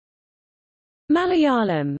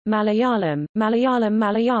Malayalam, Malayalam, Malayalam,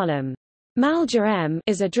 Malayalam. Malayalam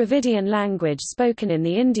is a Dravidian language spoken in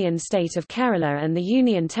the Indian state of Kerala and the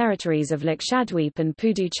Union territories of Lakshadweep and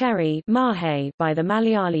Puducherry by the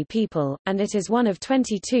Malayali people, and it is one of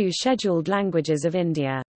 22 scheduled languages of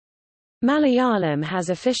India. Malayalam has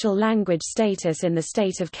official language status in the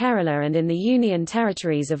state of Kerala and in the Union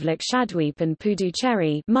territories of Lakshadweep and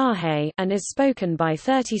Puducherry and is spoken by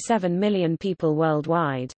 37 million people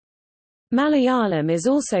worldwide. Malayalam is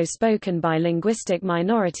also spoken by linguistic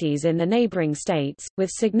minorities in the neighbouring states, with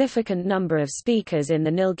significant number of speakers in the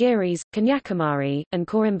Nilgiris, Kanyakumari, and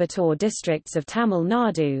Coimbatore districts of Tamil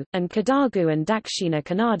Nadu, and Kodagu and Dakshina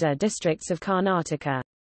Kannada districts of Karnataka.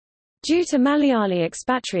 Due to Malayali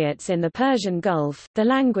expatriates in the Persian Gulf, the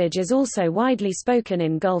language is also widely spoken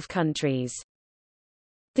in Gulf countries.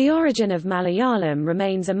 The origin of Malayalam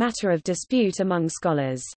remains a matter of dispute among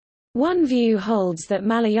scholars. One view holds that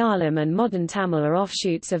Malayalam and modern Tamil are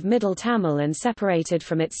offshoots of Middle Tamil and separated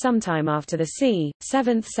from it sometime after the c.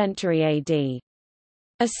 7th century AD.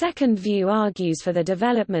 A second view argues for the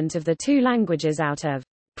development of the two languages out of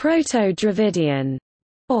Proto-Dravidian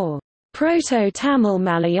or Proto-Tamil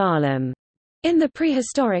Malayalam in the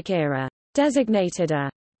prehistoric era. Designated a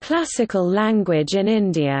classical language in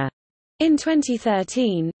India in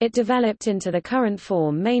 2013, it developed into the current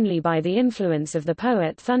form mainly by the influence of the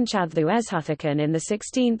poet Thunchathu Ezhuthakan in the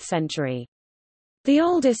 16th century. The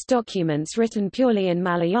oldest documents written purely in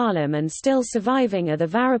Malayalam and still surviving are the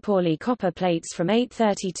Varapalli copper plates from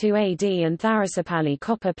 832 AD and Tharasapalli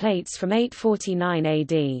copper plates from 849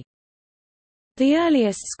 AD. The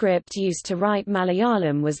earliest script used to write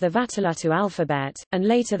Malayalam was the Vatteluttu alphabet, and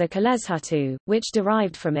later the Kaleshuttu, which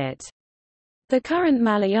derived from it. The current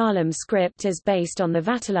Malayalam script is based on the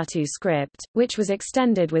Vatteluttu script, which was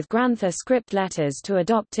extended with Grantha script letters to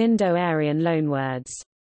adopt Indo-Aryan loanwords.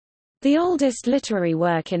 The oldest literary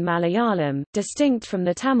work in Malayalam, distinct from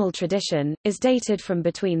the Tamil tradition, is dated from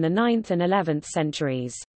between the 9th and 11th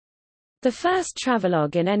centuries. The first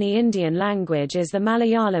travelogue in any Indian language is the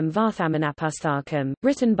Malayalam Varthamanapusthakam,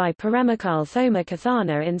 written by Peremakal Thoma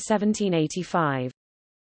Kathana in 1785.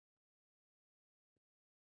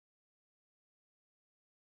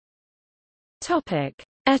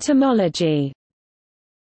 Etymology.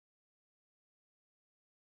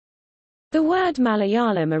 The word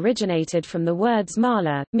Malayalam originated from the words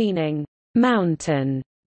mala, meaning mountain,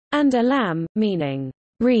 and alam, meaning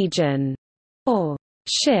region, or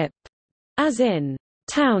ship, as in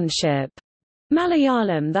township.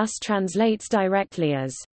 Malayalam thus translates directly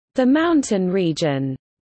as the mountain region.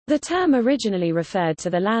 The term originally referred to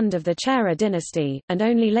the land of the Chera dynasty, and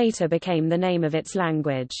only later became the name of its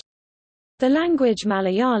language. The language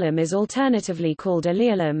Malayalam is alternatively called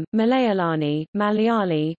Alayalam, Malayalani,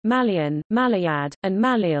 Malayali, Malayan, Malayad, and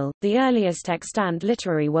Malayal. The earliest extant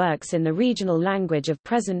literary works in the regional language of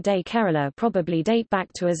present-day Kerala probably date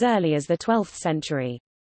back to as early as the 12th century.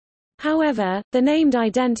 However, the named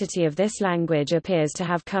identity of this language appears to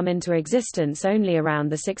have come into existence only around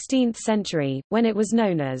the 16th century, when it was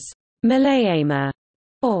known as Malayama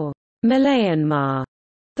or Malayanmar.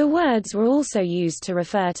 The words were also used to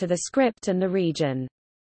refer to the script and the region.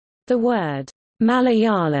 The word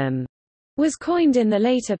Malayalam was coined in the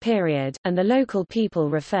later period, and the local people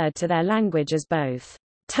referred to their language as both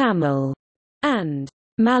Tamil and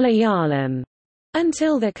Malayalam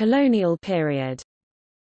until the colonial period.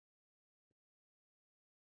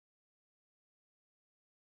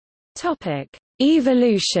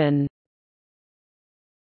 Evolution.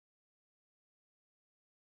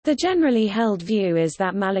 The generally held view is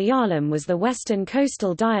that Malayalam was the western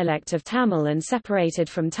coastal dialect of Tamil and separated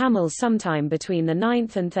from Tamil sometime between the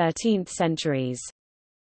 9th and 13th centuries.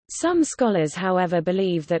 Some scholars however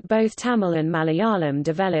believe that both Tamil and Malayalam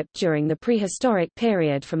developed during the prehistoric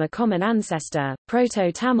period from a common ancestor,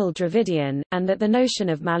 Proto-Tamil Dravidian, and that the notion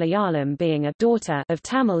of Malayalam being a daughter of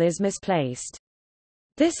Tamil is misplaced.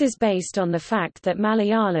 This is based on the fact that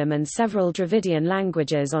Malayalam and several Dravidian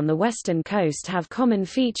languages on the western coast have common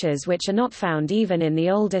features which are not found even in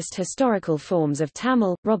the oldest historical forms of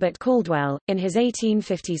Tamil. Robert Caldwell, in his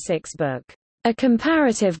 1856 book, A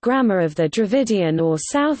Comparative Grammar of the Dravidian or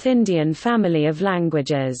South Indian Family of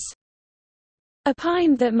Languages,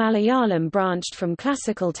 opined that Malayalam branched from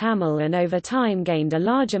classical Tamil and over time gained a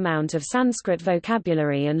large amount of Sanskrit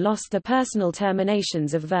vocabulary and lost the personal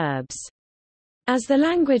terminations of verbs. As the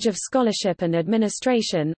language of scholarship and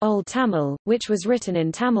administration, Old Tamil, which was written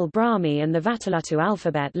in Tamil Brahmi and the Vatteluttu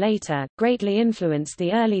alphabet later, greatly influenced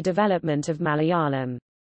the early development of Malayalam.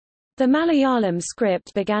 The Malayalam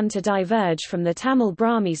script began to diverge from the Tamil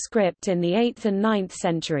Brahmi script in the 8th and 9th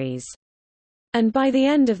centuries. and by the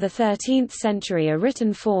end of the 13th century a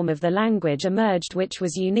written form of the language emerged which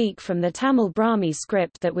was unique from the Tamil Brahmi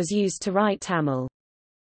script that was used to write Tamil.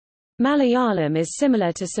 Malayalam is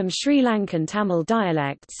similar to some Sri Lankan Tamil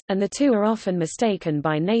dialects, and the two are often mistaken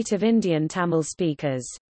by native Indian Tamil speakers.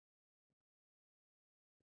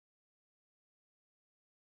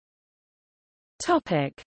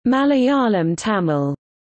 Malayalam-Tamil.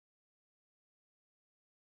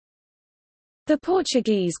 The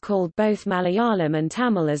Portuguese called both Malayalam and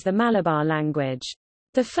Tamil as the Malabar language.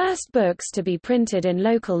 The first books to be printed in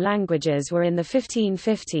local languages were in the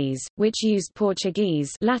 1550s, which used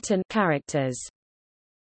Portuguese Latin characters.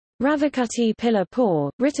 Ravakuti Pilla Por,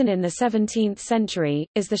 written in the 17th century,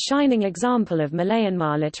 is the shining example of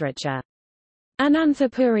Malayanmar literature.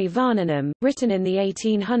 Ananthapuri Varnanam, written in the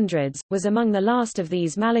 1800s, was among the last of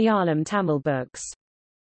these Malayalam Tamil books.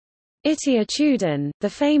 Ittiya Chudan, the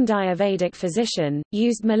famed Ayurvedic physician,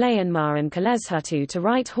 used Malayanmar and Kalezhutu to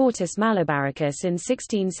write Hortus Malabaricus in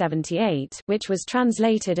 1678, which was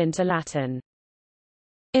translated into Latin.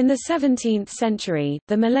 In the 17th century,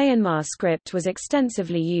 the Malayanmar script was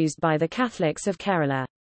extensively used by the Catholics of Kerala.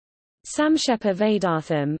 Samkshepa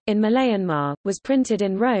Vedartham, in Malayanmar, was printed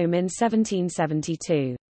in Rome in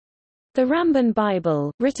 1772. The Ramban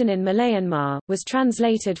Bible, written in Malayanmar, was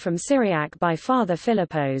translated from Syriac by Father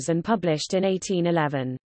Philippos and published in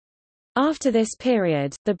 1811. After this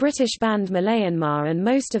period, the British banned Malayanmar and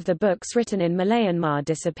most of the books written in Malayanmar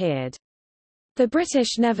disappeared. The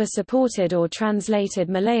British never supported or translated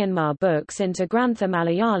Malayanmar books into Grantha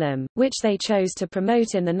Malayalam, which they chose to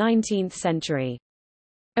promote in the 19th century.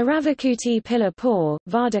 Aravakuti Pilla Por,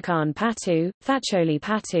 Vardakan Patu, Thacholi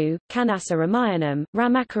Patu, Kanasa Ramayanam,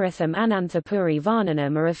 Ramakaratham Ananthapuri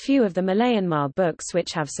Varnanam are a few of the Malayanmar books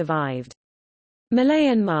which have survived.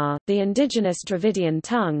 Malayanmar, the indigenous Dravidian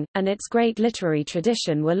tongue, and its great literary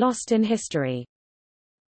tradition were lost in history.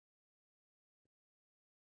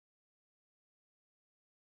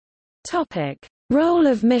 Role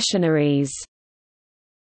of missionaries.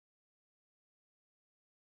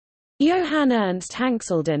 Johann Ernst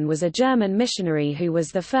Hankselden was a German missionary who was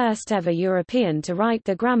the first ever European to write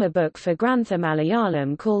the grammar book for Grantha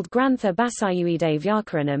Malayalam called Grantha Basayuide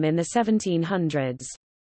Vyakaranam in the 1700s.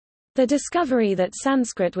 The discovery that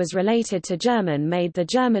Sanskrit was related to German made the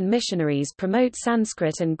German missionaries promote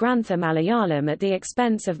Sanskrit and Grantha Malayalam at the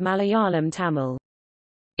expense of Malayalam-Tamil.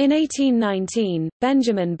 In 1819,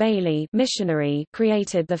 Benjamin Bailey, missionary,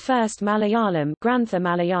 created the first Malayalam Grantha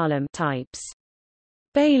Malayalam types.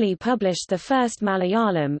 Bailey published the first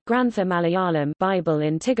Malayalam Grantha Malayalam Bible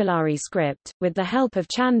in Tigalari script, with the help of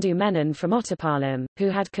Chandu Menon from Ottapalam, who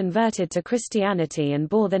had converted to Christianity and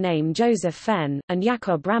bore the name Joseph Fenn, and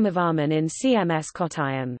Jakob Ramavarman in CMS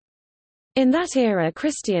Kottayam. In that era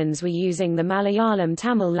Christians were using the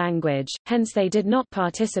Malayalam-Tamil language, hence they did not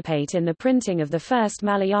participate in the printing of the first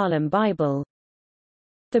Malayalam Bible.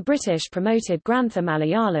 The British promoted Grantha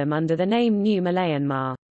Malayalam under the name New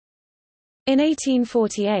Malayanmar. In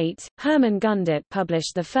 1848, Herman Gundit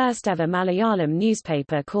published the first ever Malayalam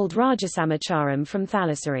newspaper called Rajasamacharam from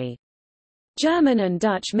Thalassery. German and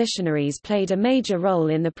Dutch missionaries played a major role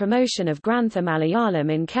in the promotion of Grantha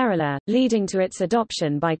Malayalam in Kerala, leading to its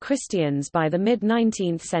adoption by Christians by the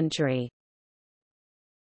mid-19th century.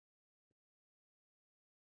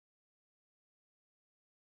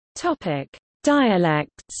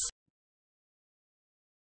 Dialects.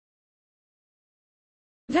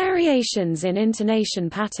 Variations in intonation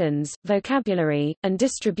patterns, vocabulary, and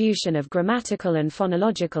distribution of grammatical and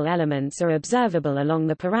phonological elements are observable along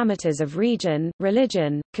the parameters of region,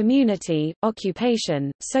 religion, community,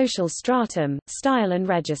 occupation, social stratum, style and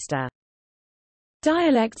register.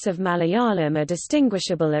 Dialects of Malayalam are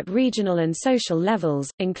distinguishable at regional and social levels,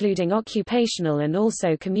 including occupational and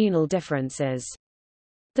also communal differences.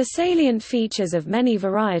 The salient features of many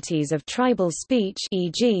varieties of tribal speech,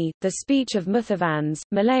 e.g., the speech of Muthavans,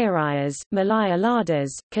 Malayarayas, Malaya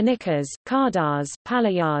Ladas, Kanikas, Kardars,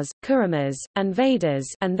 Palayars, Kuramas, and Vedas,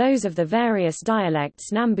 and those of the various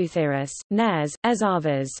dialects Nambuthiris, Nares,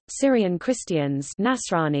 Ezavas, Syrian Christians,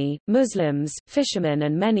 Nasrani, Muslims, fishermen,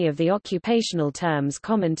 and many of the occupational terms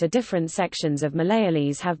common to different sections of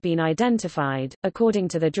Malayalese have been identified. According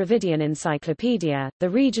to the Dravidian Encyclopedia, the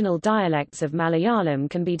regional dialects of Malayalam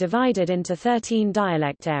can be divided into 13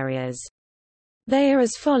 dialect areas. They are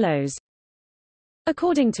as follows.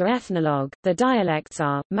 According to Ethnologue, the dialects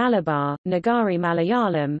are, Malabar, Nagari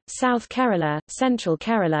Malayalam, South Kerala, Central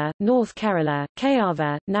Kerala, North Kerala,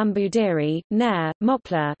 Kayava, Nambudiri, Nair,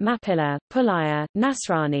 Mopla, Mapilla, Pulaya,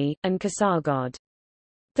 Nasrani, and Kasargod.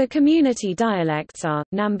 The community dialects are,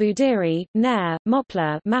 Nambudiri, Nair,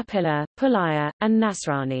 Mopla, Mapilla, Pulaya, and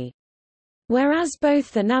Nasrani. Whereas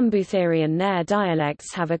both the Nambuthiri and Nair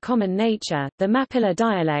dialects have a common nature, the Mappila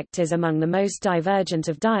dialect is among the most divergent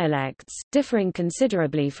of dialects, differing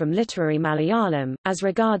considerably from literary Malayalam. As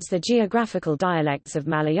regards the geographical dialects of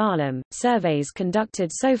Malayalam, surveys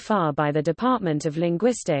conducted so far by the Department of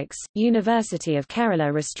Linguistics, University of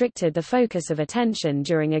Kerala restricted the focus of attention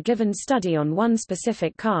during a given study on one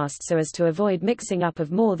specific caste so as to avoid mixing up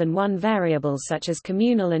of more than one variable such as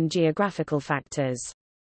communal and geographical factors.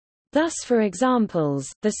 Thus, for examples,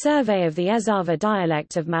 the survey of the Ezhava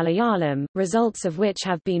dialect of Malayalam, results of which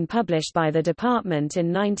have been published by the department in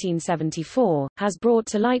 1974, has brought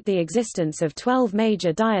to light the existence of 12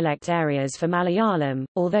 major dialect areas for Malayalam,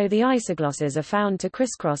 although the isoglosses are found to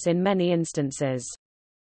crisscross in many instances.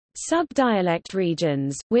 Sub-dialect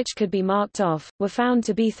regions, which could be marked off, were found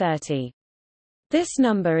to be 30. This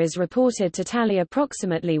number is reported to tally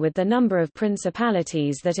approximately with the number of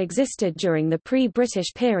principalities that existed during the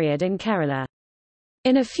pre-British period in Kerala.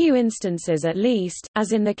 In a few instances at least,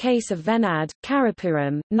 as in the case of Venad,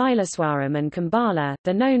 Karapuram, Nilaswaram and Kambala,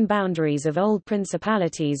 the known boundaries of old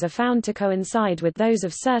principalities are found to coincide with those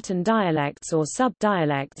of certain dialects or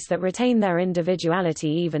sub-dialects that retain their individuality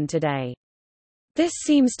even today. This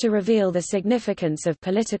seems to reveal the significance of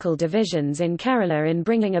political divisions in Kerala in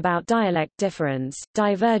bringing about dialect difference.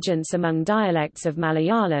 Divergence among dialects of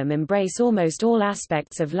Malayalam embrace almost all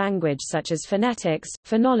aspects of language such as phonetics,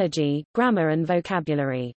 phonology, grammar and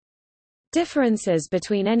vocabulary. Differences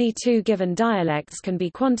between any two given dialects can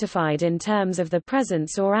be quantified in terms of the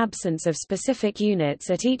presence or absence of specific units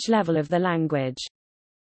at each level of the language.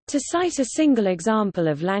 To cite a single example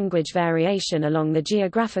of language variation along the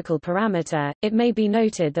geographical parameter, it may be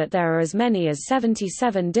noted that there are as many as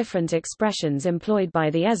 77 different expressions employed by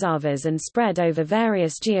the Ezhavas and spread over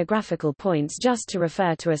various geographical points just to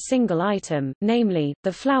refer to a single item, namely,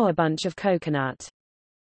 the flower bunch of coconut.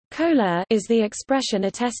 Kola is the expression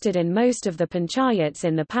attested in most of the panchayats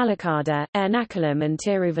in the Palakkad, Ernakulam and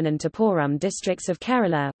Tiruvananthapuram districts of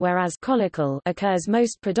Kerala, whereas kolakal occurs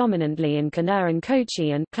most predominantly in Kannur and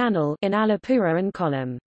Kochi and Kannal in Alappuzha and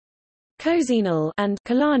Kollam. Kozinal and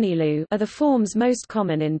Kalanilu are the forms most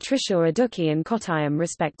common in Thrissur Idukki and Kottayam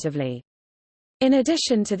respectively. In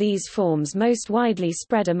addition to these forms most widely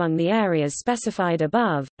spread among the areas specified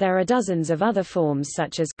above, there are dozens of other forms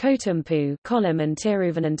such as Kotumpu, Kollam and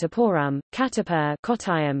Tiruvananthapuram, Kattapur,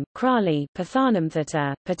 Kottayam, Krali,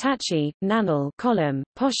 Pathanamthitta, Patachi, Nanal, Kollam,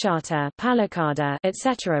 Poshata, Palakkad,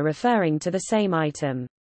 etc. referring to the same item.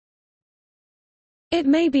 It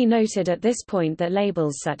may be noted at this point that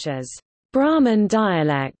labels such as Brahmin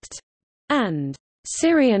dialect and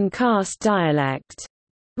Syrian caste dialect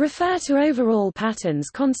refer to overall patterns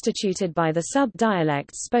constituted by the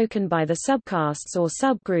sub-dialects spoken by the subcastes or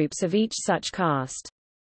subgroups of each such caste.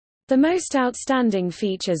 The most outstanding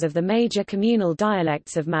features of the major communal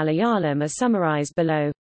dialects of Malayalam are summarized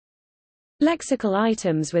below. Lexical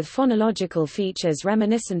items with phonological features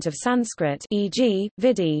reminiscent of Sanskrit, e.g.,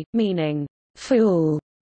 vidi, meaning fool,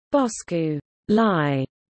 bosku, lie,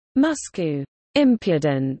 musku,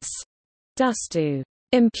 impudence, dustu,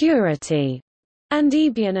 impurity, and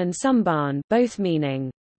Ebyan and Sumban, both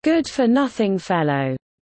meaning good-for-nothing fellow,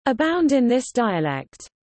 abound in this dialect.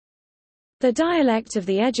 The dialect of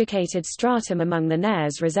the educated stratum among the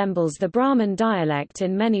Nairs resembles the Brahmin dialect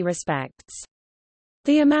in many respects.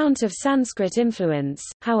 The amount of Sanskrit influence,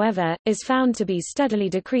 however, is found to be steadily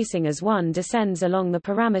decreasing as one descends along the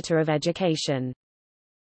parameter of education.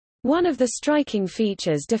 One of the striking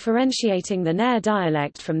features differentiating the Nair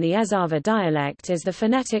dialect from the Ezhava dialect is the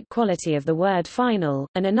phonetic quality of the word final,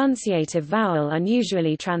 an enunciative vowel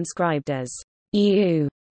unusually transcribed as u.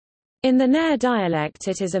 In the Nair dialect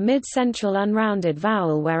it is a mid-central unrounded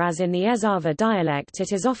vowel, whereas in the Ezhava dialect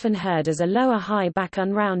it is often heard as a lower high-back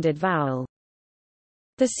unrounded vowel.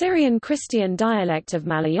 The Syrian Christian dialect of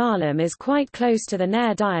Malayalam is quite close to the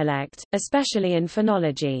Nair dialect, especially in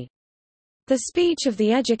phonology. The speech of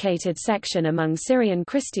the educated section among Syrian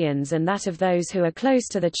Christians and that of those who are close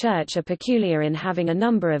to the church are peculiar in having a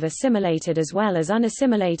number of assimilated as well as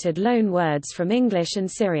unassimilated loan words from English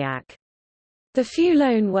and Syriac. The few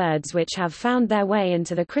loan words which have found their way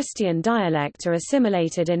into the Christian dialect are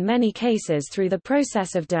assimilated in many cases through the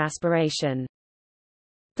process of diasporation.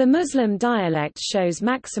 The Muslim dialect shows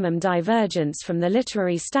maximum divergence from the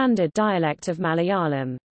literary standard dialect of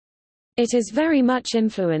Malayalam. It is very much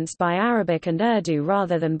influenced by Arabic and Urdu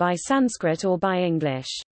rather than by Sanskrit or by English.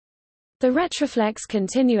 The retroflex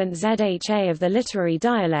continuant zha of the literary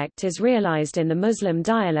dialect is realized in the Muslim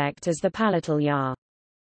dialect as the palatal ya.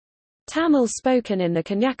 Tamil spoken in the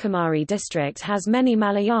Kanyakumari district has many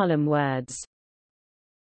Malayalam words.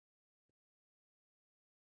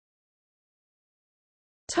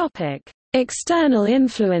 Topic: External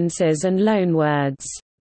influences and loanwords.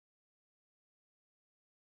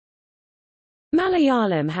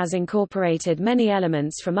 Malayalam has incorporated many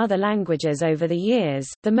elements from other languages over the years,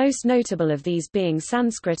 the most notable of these being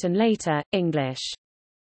Sanskrit and later, English.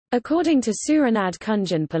 According to Suranad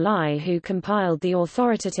Kunjan Pillai, who compiled the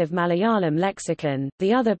authoritative Malayalam lexicon,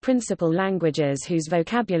 the other principal languages whose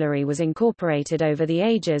vocabulary was incorporated over the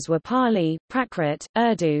ages were Pali, Prakrit,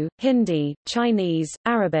 Urdu, Hindi, Chinese,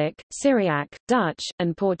 Arabic, Syriac, Dutch,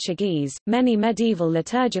 and Portuguese. Many medieval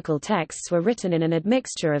liturgical texts were written in an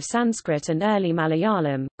admixture of Sanskrit and early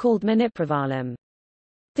Malayalam, called Manipravalam.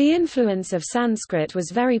 The influence of Sanskrit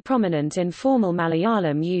was very prominent in formal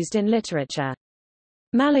Malayalam used in literature.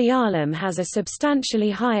 Malayalam has a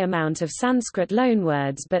substantially high amount of Sanskrit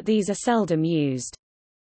loanwords, but these are seldom used.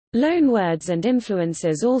 Loanwords and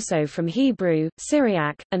influences also from Hebrew,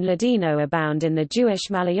 Syriac, and Ladino abound in the Jewish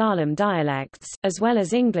Malayalam dialects, as well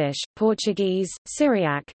as English, Portuguese,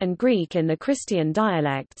 Syriac, and Greek in the Christian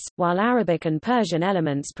dialects, while Arabic and Persian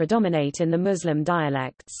elements predominate in the Muslim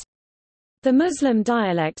dialects. The Muslim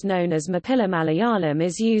dialect known as Mappila Malayalam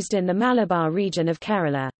is used in the Malabar region of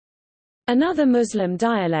Kerala. Another Muslim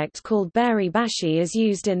dialect called Bari Bashi is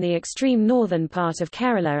used in the extreme northern part of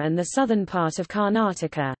Kerala and the southern part of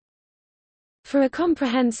Karnataka. For a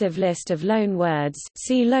comprehensive list of loan words,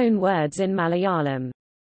 see loan words in Malayalam.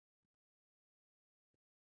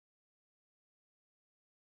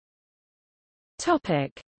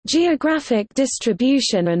 Topic: Geographic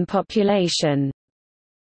distribution and population.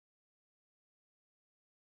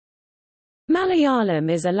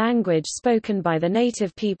 Malayalam is a language spoken by the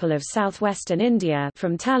native people of southwestern India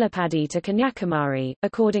from Talapadi to Kanyakumari.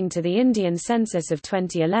 According to the Indian census of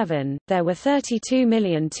 2011, there were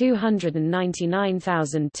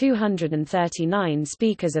 32,299,239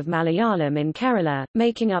 speakers of Malayalam in Kerala,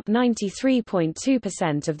 making up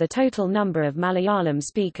 93.2% of the total number of Malayalam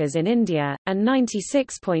speakers in India, and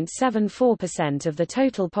 96.74% of the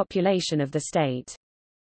total population of the state.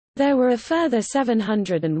 There were a further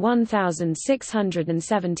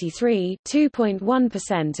 701,673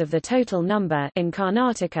 (2.1% of the total number) in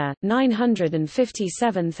Karnataka,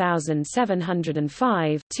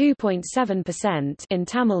 957,705 (2.7%) in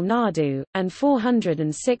Tamil Nadu, and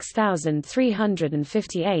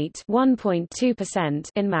 406,358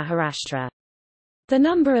 (1.2%) in Maharashtra. The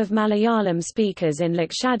number of Malayalam speakers in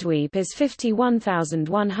Lakshadweep is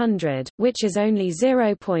 51,100, which is only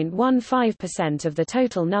 0.15% of the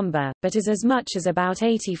total number, but is as much as about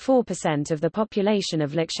 84% of the population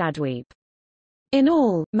of Lakshadweep. In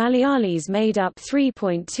all, Malayalis made up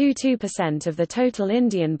 3.22% of the total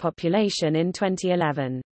Indian population in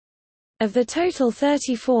 2011. Of the total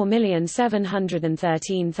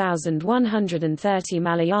 34,713,130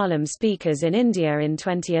 Malayalam speakers in India in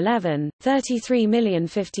 2011,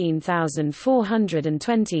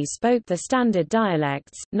 33,015,420 spoke the standard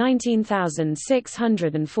dialects,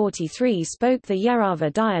 19,643 spoke the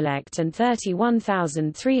Yerava dialect and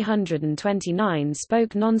 31,329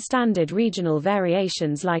 spoke non-standard regional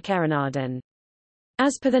variations like Eranadan.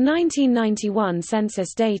 As per the 1991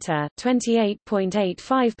 census data,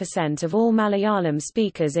 28.85% of all Malayalam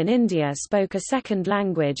speakers in India spoke a second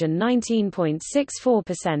language and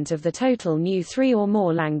 19.64% of the total knew three or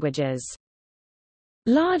more languages.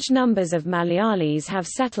 Large numbers of Malayalis have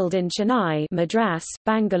settled in Chennai, Madras,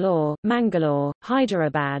 Bangalore, Mangalore,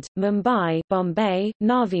 Hyderabad, Mumbai, Bombay,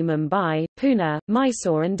 Navi Mumbai, Pune,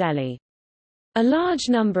 Mysore and Delhi. A large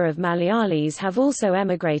number of Malayalis have also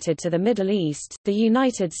emigrated to the Middle East, the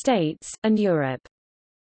United States, and Europe.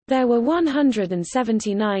 There were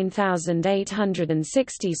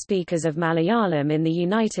 179,860 speakers of Malayalam in the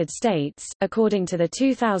United States, according to the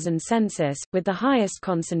 2000 census, with the highest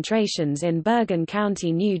concentrations in Bergen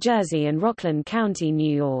County, New Jersey and Rockland County,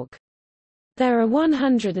 New York. There are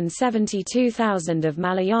 172,000 of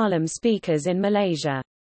Malayalam speakers in Malaysia.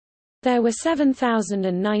 There were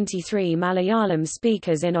 7,093 Malayalam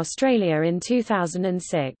speakers in Australia in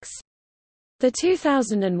 2006. The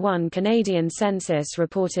 2001 Canadian census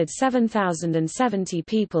reported 7,070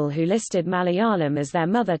 people who listed Malayalam as their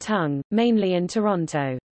mother tongue, mainly in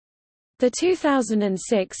Toronto. The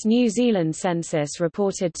 2006 New Zealand census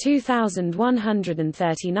reported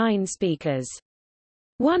 2,139 speakers.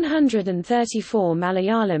 134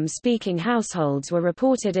 Malayalam-speaking households were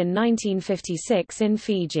reported in 1956 in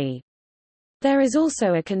Fiji. There is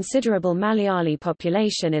also a considerable Malayali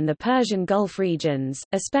population in the Persian Gulf regions,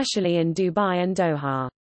 especially in Dubai and Doha.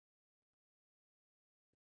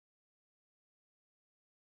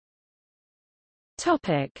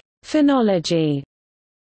 Topic: Phonology.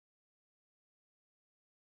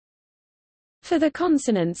 For the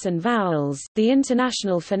consonants and vowels, the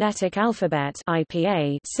International Phonetic Alphabet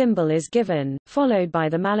 (IPA) symbol is given, followed by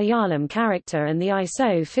the Malayalam character and the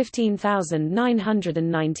ISO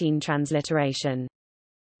 15919 transliteration.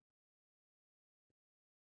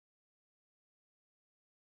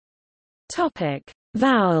 Topic: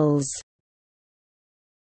 Vowels.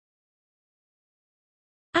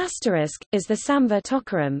 Asterisk is the Samva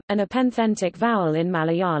Tokaram, an epenthetic vowel in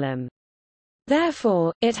Malayalam.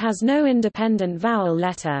 Therefore, it has no independent vowel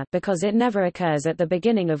letter because it never occurs at the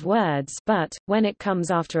beginning of words, but, when it comes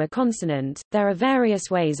after a consonant, there are various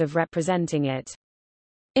ways of representing it.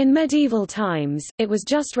 In medieval times, it was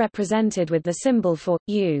just represented with the symbol for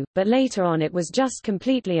u, but later on it was just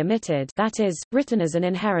completely omitted, that is, written as an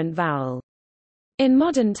inherent vowel. In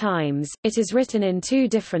modern times, it is written in two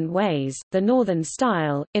different ways, the northern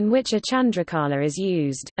style, in which a chandrakala is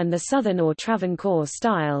used, and the southern or Travancore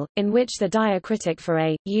style, in which the diacritic for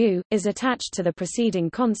a, u, is attached to the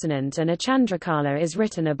preceding consonant and a chandrakala is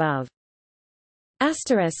written above.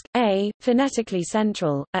 Asterisk, a, phonetically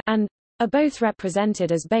central, a, and are both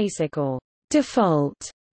represented as basic or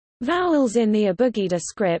default vowels in the Abugida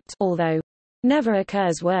script, although never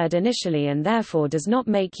occurs word initially and therefore does not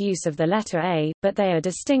make use of the letter A, but they are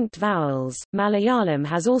distinct vowels. Malayalam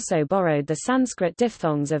has also borrowed the Sanskrit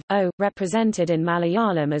diphthongs of o, represented in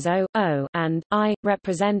Malayalam as o, o, and I,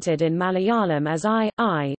 represented in Malayalam as I,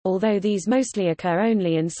 although these mostly occur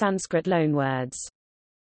only in Sanskrit loanwords.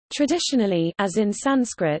 Traditionally, as in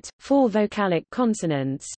Sanskrit, four vocalic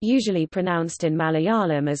consonants, usually pronounced in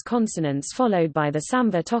Malayalam as consonants followed by the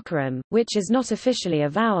Samva Tokaram, which is not officially a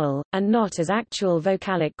vowel, and not as actual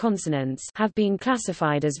vocalic consonants, have been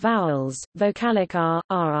classified as vowels: vocalic r,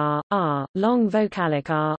 long vocalic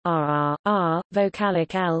r,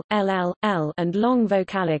 vocalic l, and long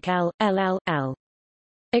vocalic l.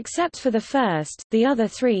 Except for the first, the other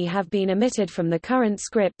three have been omitted from the current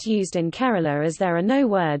script used in Kerala as there are no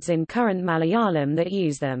words in current Malayalam that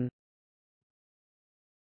use them.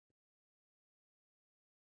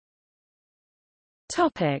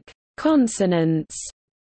 Topic: Consonants.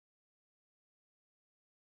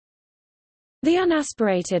 The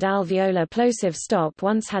unaspirated alveolar plosive stop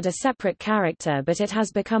once had a separate character, but it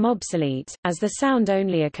has become obsolete, as the sound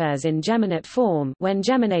only occurs in geminate form. When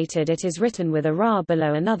geminated it is written with a ra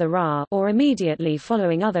below another ra, or immediately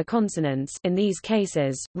following other consonants. In these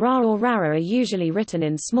cases, ra or rara are usually written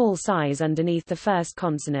in small size underneath the first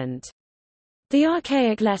consonant. The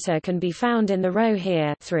archaic letter can be found in the row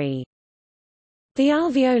here 3. The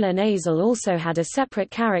alveolar nasal also had a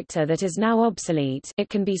separate character that is now obsolete. It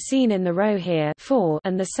can be seen in the row here 4,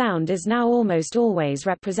 and the sound is now almost always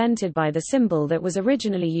represented by the symbol that was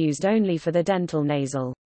originally used only for the dental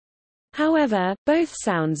nasal. However, both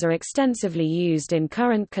sounds are extensively used in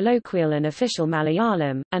current colloquial and official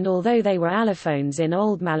Malayalam, and although they were allophones in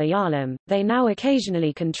Old Malayalam, they now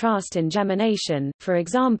occasionally contrast in gemination, for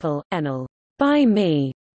example, enal, by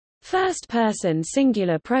me. First person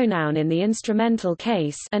singular pronoun in the instrumental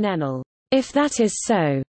case, and enal, if that is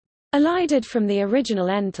so, elided from the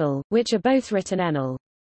original ental, which are both written enal.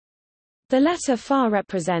 The letter fa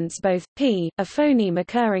represents both p, a phoneme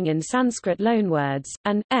occurring in Sanskrit loanwords,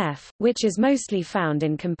 and f, which is mostly found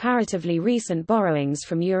in comparatively recent borrowings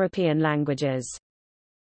from European languages.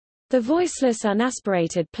 The voiceless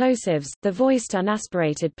unaspirated plosives, the voiced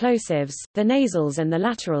unaspirated plosives, the nasals and the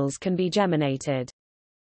laterals can be geminated.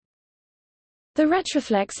 The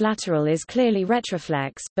retroflex lateral is clearly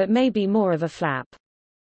retroflex, but may be more of a flap.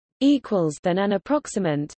 Than an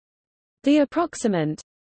approximant. The approximant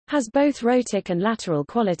has both rhotic and lateral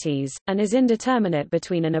qualities, and is indeterminate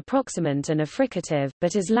between an approximant and a fricative,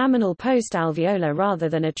 but is laminal post-alveolar rather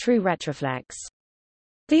than a true retroflex.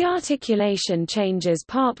 The articulation changes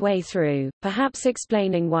part way through, perhaps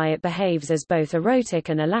explaining why it behaves as both a rhotic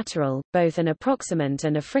and a lateral, both an approximant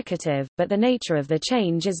and a fricative, but the nature of the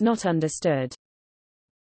change is not understood.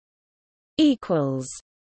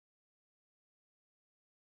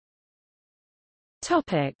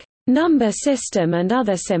 Topic: Number system and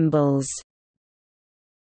other symbols.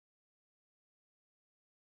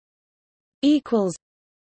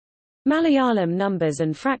 Malayalam numbers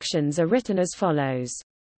and fractions are written as follows.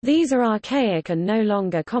 These are archaic and no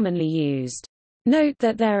longer commonly used. Note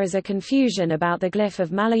that there is a confusion about the glyph of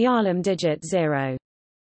Malayalam digit 0.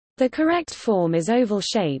 The correct form is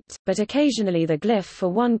oval-shaped, but occasionally the glyph for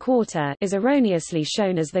 1/4 is erroneously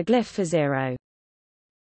shown as the glyph for 0.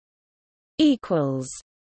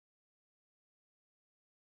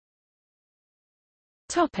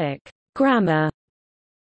 Topic: Grammar.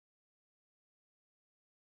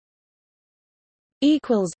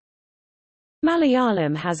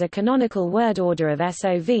 Malayalam has a canonical word order of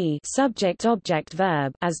SOV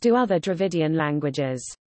subject-object-verb, as do other Dravidian languages.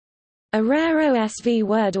 A rare OSV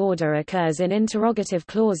word order occurs in interrogative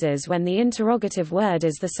clauses when the interrogative word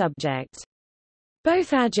is the subject.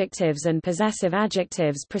 Both adjectives and possessive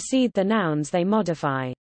adjectives precede the nouns they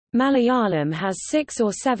modify. Malayalam has 6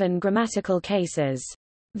 or 7 grammatical cases.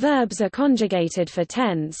 Verbs are conjugated for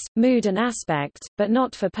tense, mood and aspect, but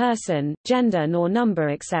not for person, gender nor number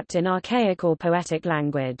except in archaic or poetic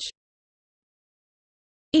language.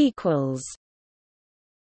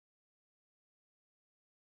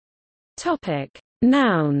 Topic: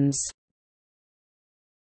 Nouns.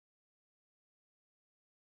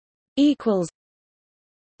 The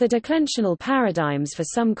declensional paradigms for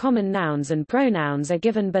some common nouns and pronouns are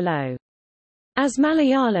given below. As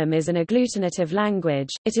Malayalam is an agglutinative language,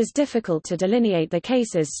 it is difficult to delineate the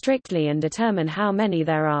cases strictly and determine how many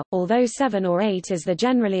there are, although 7 or 8 is the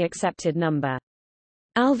generally accepted number.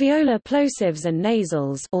 Alveolar plosives and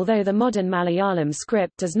nasals, although the modern Malayalam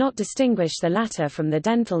script does not distinguish the latter from the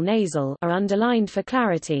dental nasal, are underlined for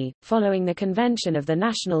clarity, following the convention of the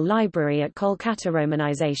National Library at Kolkata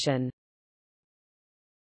romanization.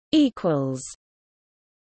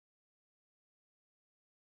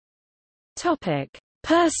 Topic: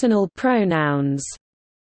 Personal pronouns.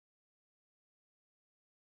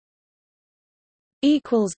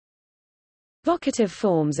 Vocative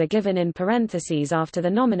forms are given in parentheses after the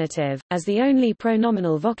nominative, as the only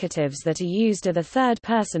pronominal vocatives that are used are the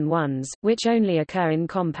third-person ones, which only occur in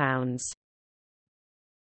compounds.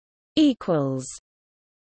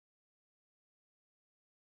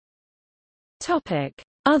 Topic: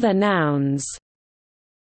 Other nouns.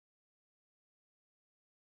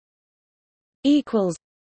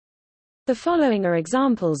 The following are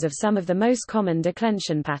examples of some of the most common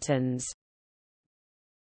declension patterns.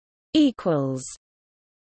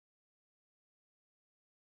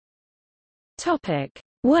 Topic: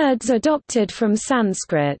 Words adopted from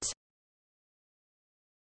Sanskrit.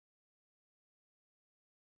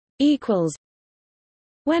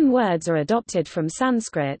 When words are adopted from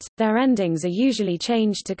Sanskrit, their endings are usually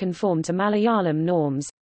changed to conform to Malayalam norms.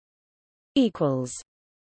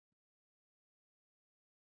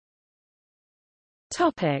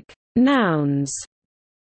 Topic: Nouns.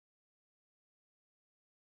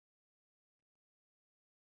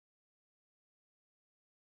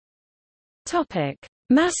 Topic: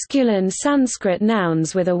 Masculine Sanskrit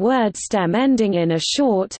nouns with a word stem ending in a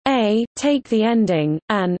short a, take the ending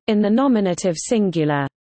an in the nominative singular.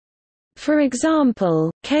 For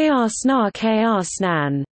example, krsna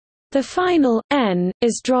krsnan. The final n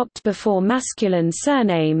is dropped before masculine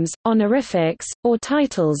surnames, honorifics, or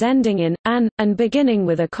titles ending in an and beginning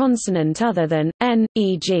with a consonant other than n,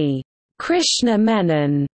 e.g., Krishna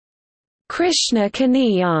Menon, Krishna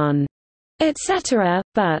Kaniyan, etc.,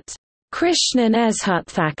 but Krishnan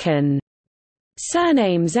Ezhuthakan.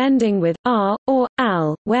 Surnames ending with r or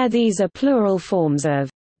al, where these are plural forms of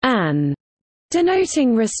an,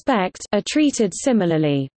 denoting respect, are treated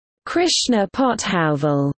similarly. Krishna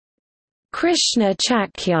Pothauval, Krishna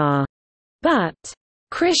Chakya, but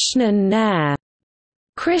Krishnan Nair,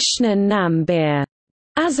 Krishnan Nambir,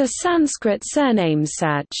 as a Sanskrit surname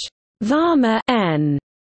such Varma N,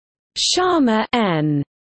 Sharma N,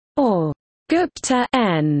 or Gupta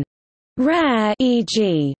N. Rare,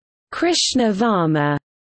 e.g., Krishna Varma,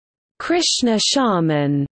 Krishna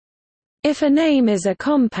Sharman. If a name is a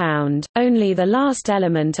compound, only the last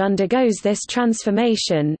element undergoes this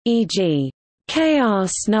transformation, e.g.,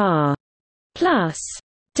 Krsna plus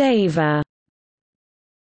Deva.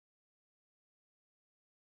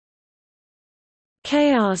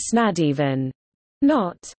 Krsnadivan,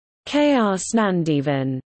 not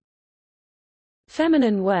Krsnandivan.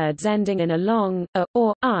 Feminine words ending in a long a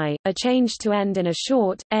or I are changed to end in a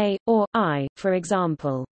short a or I, for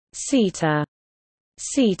example, Sita,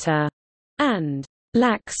 Sita, and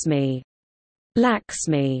Lakshmi,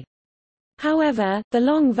 Lakshmi. However, the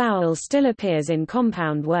long vowel still appears in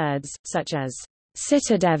compound words, such as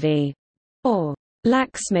Sitadevi or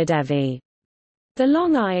Lakshmidevi. The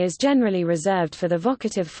long I is generally reserved for the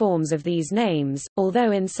vocative forms of these names,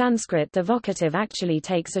 although in Sanskrit the vocative actually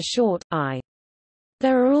takes a short I.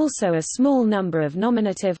 There are also a small number of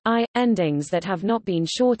nominative I endings that have not been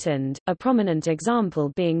shortened, a prominent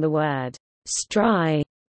example being the word stri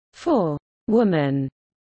for woman.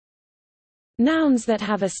 Nouns that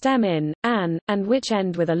have a stem in an and which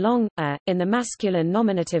end with a long a in the masculine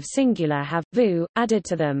nominative singular have vu added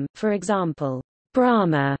to them, for example,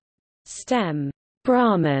 Brahma, stem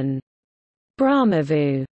Brahman,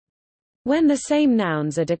 Brahmavu. When the same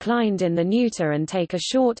nouns are declined in the neuter and take a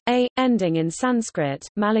short a ending in Sanskrit,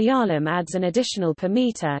 Malayalam adds an additional per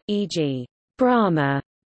meter, e.g., Brahma.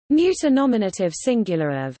 Neuter nominative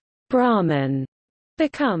singular of Brahman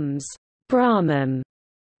becomes Brahmam.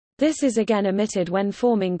 This is again omitted when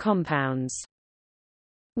forming compounds.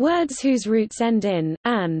 Words whose roots end in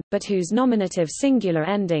an, but whose nominative singular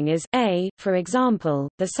ending is a, for example,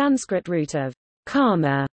 the Sanskrit root of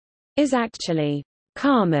karma is actually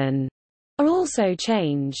karman, are also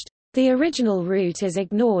changed. The original root is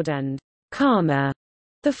ignored and karma,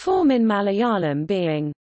 the form in Malayalam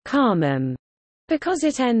being karmam, because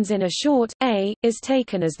it ends in a short a, is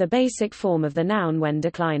taken as the basic form of the noun when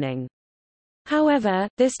declining. However,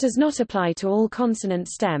 this does not apply to all consonant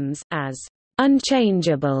stems, as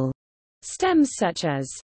unchangeable stems such as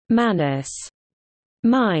manas,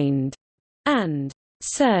 mind, and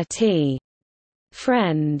sati,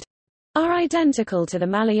 friend, are identical to the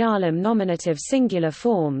Malayalam nominative singular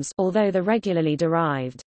forms, although the regularly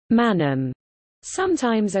derived manam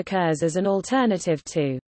sometimes occurs as an alternative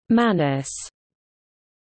to manas.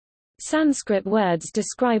 Sanskrit words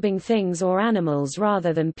describing things or animals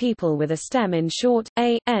rather than people with a stem in short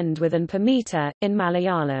a end with an per meter in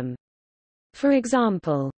Malayalam. For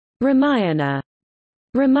example, Ramayana,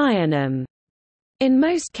 Ramayanam. In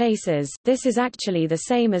most cases, this is actually the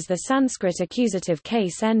same as the Sanskrit accusative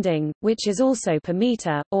case ending, which is also per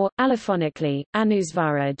meter, or, allophonically,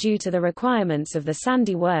 anusvara due to the requirements of the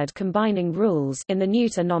Sandhi word combining rules in the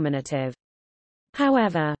neuter nominative.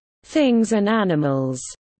 However, things and animals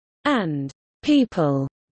and people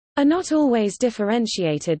are not always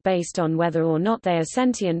differentiated based on whether or not they are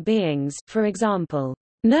sentient beings. For example,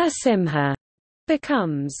 Nrsimha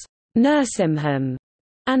becomes Nrsimham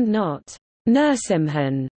and not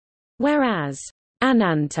Nrsimhan, whereas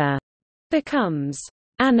Ananta becomes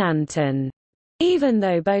Anantan, even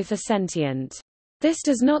though both are sentient. This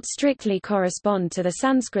does not strictly correspond to the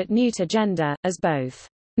Sanskrit neuter gender, as both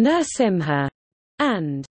Nrsimha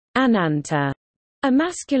and Ananta are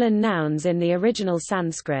masculine nouns in the original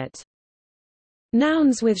Sanskrit.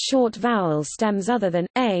 Nouns with short vowel stems other than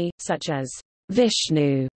a, such as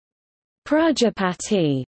Vishnu,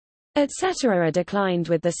 Prajapati, etc. are declined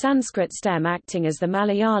with the Sanskrit stem acting as the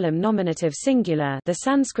Malayalam nominative singular. The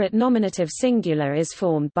Sanskrit nominative singular is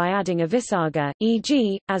formed by adding a visarga,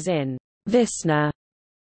 e.g., as in Visna.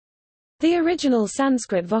 The original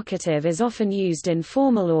Sanskrit vocative is often used in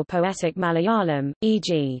formal or poetic Malayalam,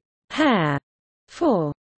 e.g., hair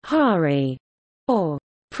for Hari, or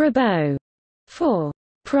Prabhu for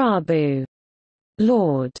Prabhu,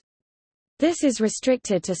 Lord. This is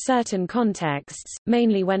restricted to certain contexts,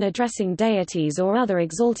 mainly when addressing deities or other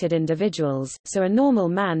exalted individuals, so a normal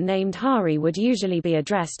man named Hari would usually be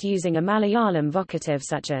addressed using a Malayalam vocative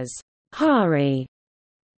such as Hari.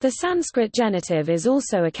 The Sanskrit genitive is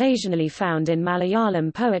also occasionally found in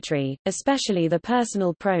Malayalam poetry, especially the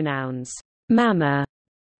personal pronouns mama,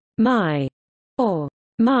 my, or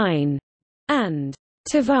mine, and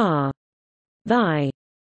tava, thy,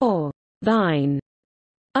 or thine.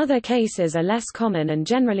 Other cases are less common and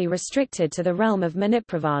generally restricted to the realm of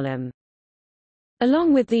Manipravalam.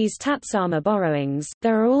 Along with these Tatsama borrowings,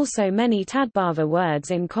 there are also many Tadbhava words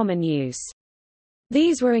in common use.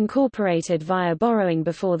 These were incorporated via borrowing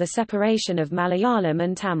before the separation of Malayalam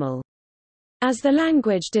and Tamil. As the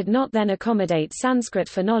language did not then accommodate Sanskrit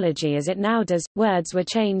phonology as it now does, words were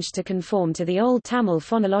changed to conform to the old Tamil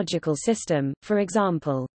phonological system, for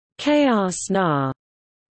example, Kasna,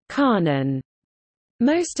 Kanan.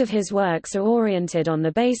 Most of his works are oriented on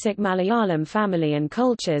the basic Malayalam family and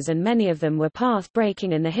cultures, and many of them were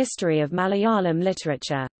path-breaking in the history of Malayalam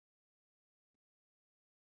literature.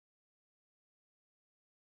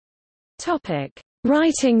 Topic: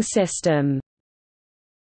 Writing system.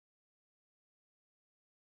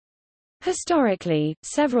 Historically,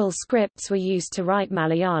 several scripts were used to write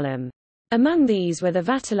Malayalam. Among these were the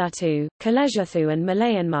Vatteluttu, Kalejuthu and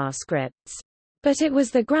Malayanmar scripts. But it was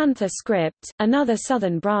the Grantha script, another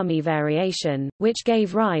southern Brahmi variation, which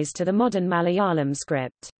gave rise to the modern Malayalam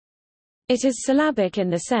script. It is syllabic in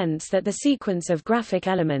the sense that the sequence of graphic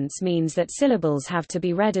elements means that syllables have to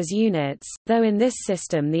be read as units, though in this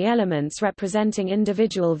system the elements representing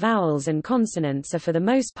individual vowels and consonants are for the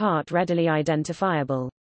most part readily identifiable.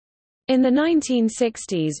 In the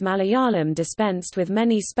 1960s, Malayalam dispensed with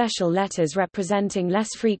many special letters representing less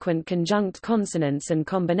frequent conjunct consonants and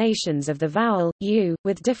combinations of the vowel, u,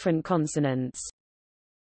 with different consonants.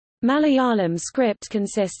 Malayalam script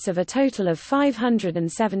consists of a total of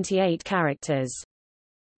 578 characters.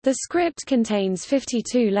 The script contains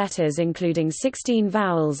 52 letters including 16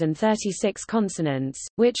 vowels and 36 consonants,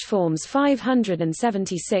 which forms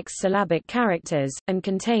 576 syllabic characters, and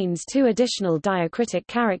contains 2 additional diacritic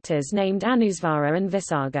characters named Anusvara and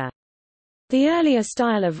Visarga. The earlier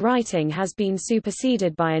style of writing has been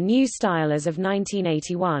superseded by a new style as of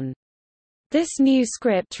 1981. This new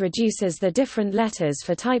script reduces the different letters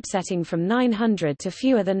for typesetting from 900 to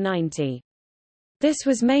fewer than 90. This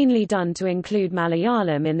was mainly done to include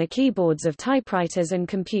Malayalam in the keyboards of typewriters and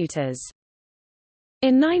computers.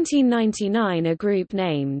 In 1999 a group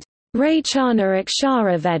named Rachana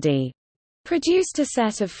Akshara Vedi produced a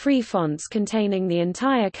set of free fonts containing the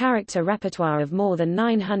entire character repertoire of more than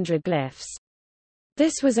 900 glyphs.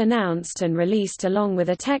 This was announced and released along with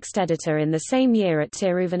a text editor in the same year at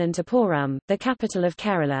Tiruvananthapuram, the capital of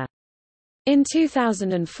Kerala. In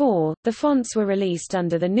 2004, the fonts were released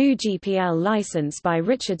under the new GPL license by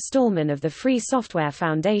Richard Stallman of the Free Software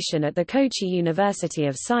Foundation at the Kochi University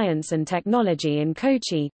of Science and Technology in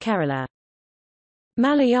Kochi, Kerala.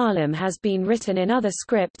 Malayalam has been written in other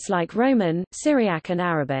scripts like Roman, Syriac and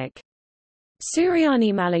Arabic.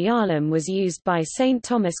 Suryani Malayalam was used by St.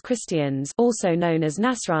 Thomas Christians, also known as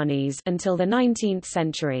Nasranis, until the 19th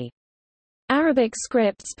century. Arabic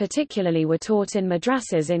scripts particularly were taught in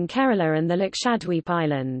madrasas in Kerala and the Lakshadweep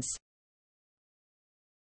Islands.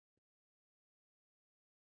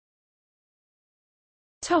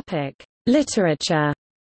 Topic: Literature.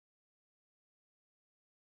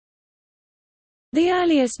 The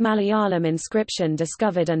earliest Malayalam inscription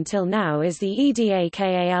discovered until now is the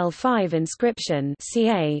Edakal 5 inscription,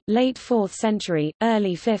 ca. late 4th century,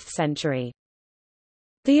 early 5th century.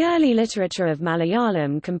 The early literature of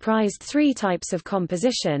Malayalam comprised 3 types of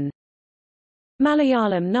composition: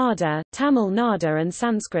 Malayalam Nada, Tamil Nada and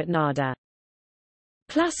Sanskrit Nada.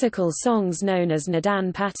 Classical songs known as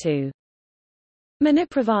Nadan Patu.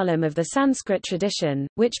 Manipravalam of the Sanskrit tradition,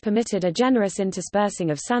 which permitted a generous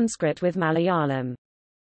interspersing of Sanskrit with Malayalam.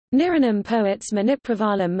 Niranam poets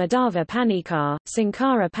Manipravalam Madhava Panikar,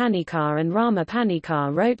 Sankara Panikar and Rama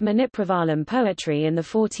Panikar wrote Manipravalam poetry in the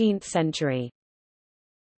 14th century.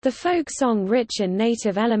 The folk song rich in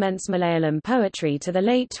native elements Malayalam poetry to the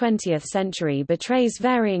late 20th century betrays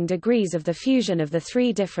varying degrees of the fusion of the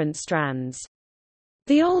 3 different strands.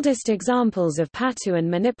 The oldest examples of Patu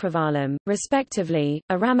and Manipravalam, respectively,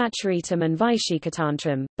 are Ramacharitam and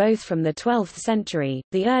Vaishikatantram, both from the 12th century.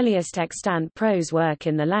 The earliest extant prose work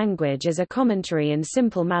in the language is a commentary in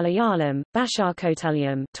simple Malayalam,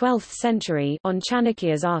 Bhashakotulyam, 12th century, on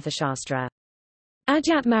Chanakya's Arthashastra.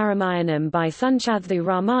 Adhyatmaramayanam by Thunchadhu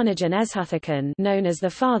Ramanujan Eshathakan, known as the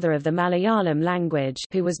father of the Malayalam language,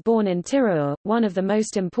 who was born in Tirur, one of the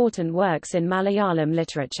most important works in Malayalam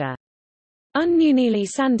literature. Unnunili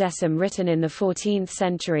Sandesam, written in the 14th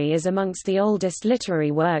century, is amongst the oldest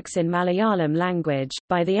literary works in Malayalam language.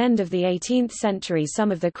 By the end of the 18th century,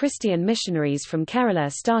 some of the Christian missionaries from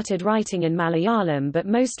Kerala started writing in Malayalam, but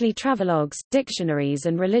mostly travelogues, dictionaries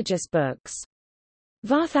and religious books.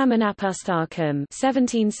 Varthamanapusthakam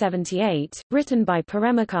 1778, written by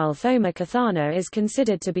Paramakal Thoma Kathana, is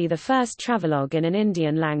considered to be the first travelogue in an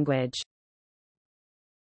Indian language.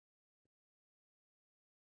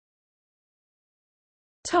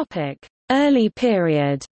 Early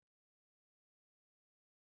period.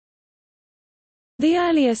 The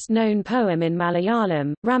earliest known poem in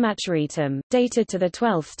Malayalam, Ramacharitam, dated to the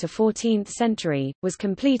 12th to 14th century, was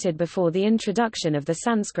completed before the introduction of the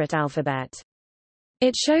Sanskrit alphabet.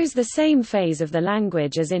 It shows the same phase of the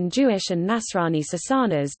language as in Jewish and Nasrani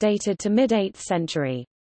Sasanas dated to mid-8th century.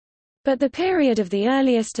 But the period of the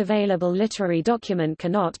earliest available literary document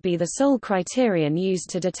cannot be the sole criterion used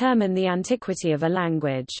to determine the antiquity of a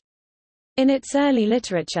language. In its early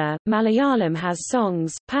literature, Malayalam has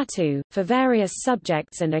songs, patu, for various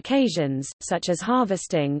subjects and occasions, such as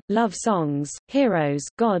harvesting, love songs, heroes,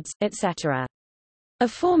 gods, etc. A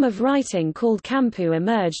form of writing called kampu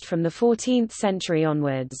emerged from the 14th century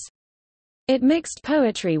onwards. It mixed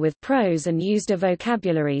poetry with prose and used a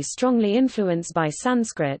vocabulary strongly influenced by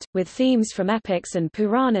Sanskrit, with themes from epics and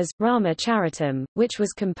Puranas. Rama Charitam, which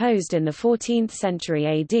was composed in the 14th century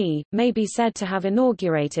AD, may be said to have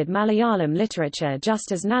inaugurated Malayalam literature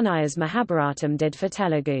just as Nannaya's Mahabharatam did for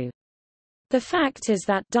Telugu. The fact is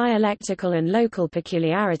that dialectical and local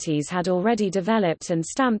peculiarities had already developed and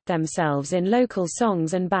stamped themselves in local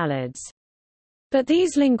songs and ballads. But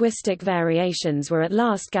these linguistic variations were at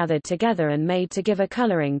last gathered together and made to give a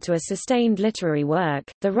coloring to a sustained literary work,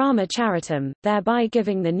 the Rama Charitam, thereby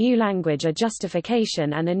giving the new language a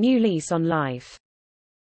justification and a new lease on life.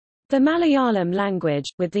 The Malayalam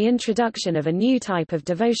language, with the introduction of a new type of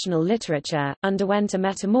devotional literature, underwent a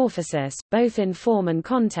metamorphosis, both in form and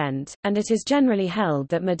content, and it is generally held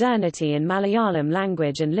that modernity in Malayalam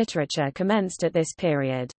language and literature commenced at this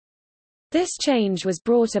period. This change was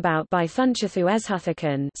brought about by Thunchathu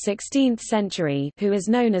Ezhuthakan, 16th century, who is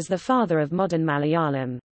known as the father of modern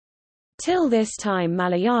Malayalam. Till this time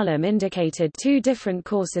Malayalam indicated two different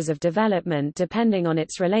courses of development depending on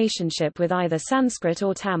its relationship with either Sanskrit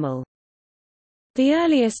or Tamil. The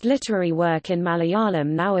earliest literary work in Malayalam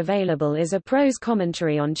now available is a prose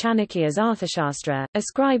commentary on Chanakya's Arthashastra,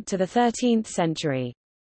 ascribed to the 13th century.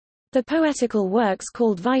 The poetical works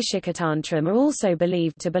called Vaishikatantram are also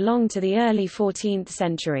believed to belong to the early 14th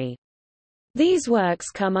century. These works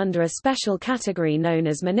come under a special category known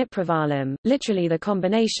as Manipravalam, literally the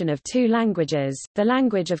combination of two languages, the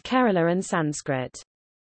language of Kerala and Sanskrit.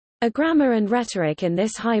 A grammar and rhetoric in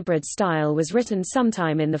this hybrid style was written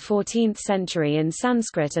sometime in the 14th century in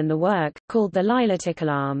Sanskrit, and the work, called the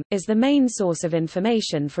Lilatikalam, is the main source of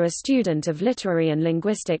information for a student of literary and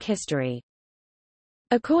linguistic history.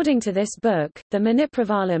 According to this book, the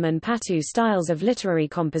Manipravalam and Patu styles of literary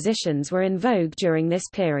compositions were in vogue during this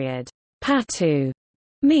period. Patu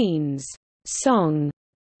means song,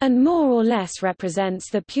 and more or less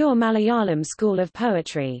represents the pure Malayalam school of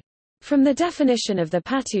poetry. From the definition of the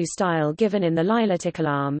Patu style given in the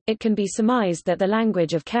Lilatikalam, it can be surmised that the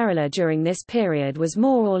language of Kerala during this period was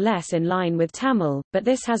more or less in line with Tamil, but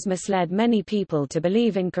this has misled many people to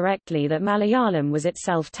believe incorrectly that Malayalam was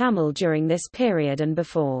itself Tamil during this period and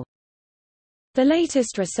before. The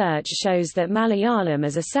latest research shows that Malayalam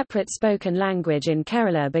as a separate spoken language in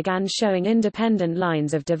Kerala began showing independent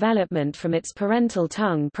lines of development from its parental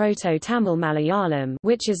tongue Proto-Tamil Malayalam,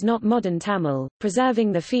 which is not modern Tamil,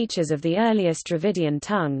 preserving the features of the earliest Dravidian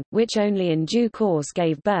tongue, which only in due course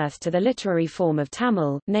gave birth to the literary form of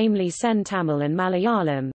Tamil, namely Sen Tamil and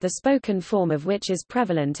Malayalam, the spoken form of which is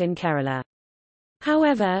prevalent in Kerala.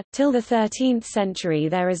 However, till the 13th century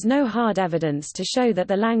there is no hard evidence to show that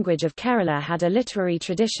the language of Kerala had a literary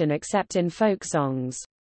tradition except in folk songs.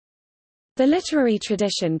 The literary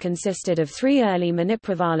tradition consisted of three early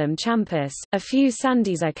Manipravalam champus, a few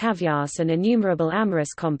Sandisa kavyas and innumerable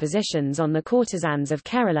amorous compositions on the courtesans of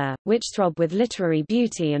Kerala, which throb with literary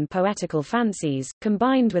beauty and poetical fancies,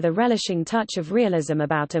 combined with a relishing touch of realism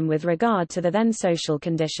about them with regard to the then social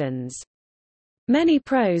conditions. Many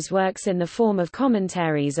prose works in the form of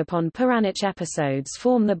commentaries upon Puranic episodes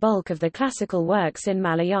form the bulk of the classical works in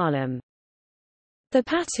Malayalam. The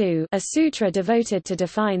Patu, a sutra devoted to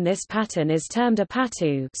define this pattern, is termed a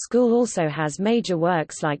Patu. School also has major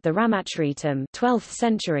works like the Ramacharitam, 12th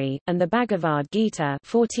century, and the Bhagavad Gita,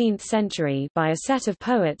 14th century, by a set of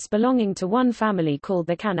poets belonging to one family called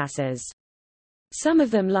the Kannasas. Some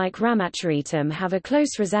of them, like Ramacharitam, have a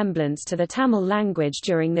close resemblance to the Tamil language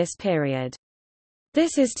during this period.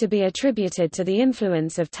 This is to be attributed to the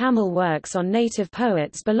influence of Tamil works on native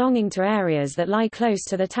poets belonging to areas that lie close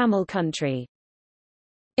to the Tamil country.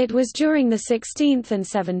 It was during the 16th and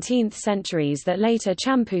 17th centuries that later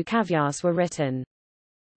Champu Kavyas were written.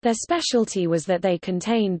 Their specialty was that they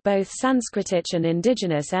contained both Sanskritic and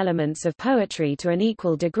indigenous elements of poetry to an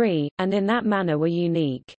equal degree, and in that manner were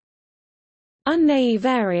unique. Unnai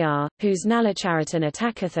Variyar, whose Nalacharitana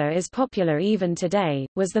Takatha is popular even today,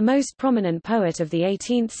 was the most prominent poet of the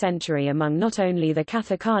 18th century among not only the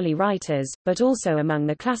Kathakali writers, but also among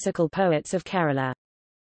the classical poets of Kerala.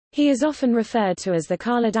 He is often referred to as the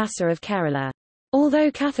Kalidasa of Kerala.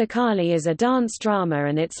 Although Kathakali is a dance drama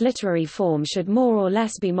and its literary form should more or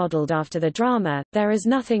less be modelled after the drama, there is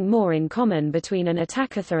nothing more in common between an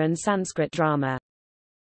Atakatha and Sanskrit drama.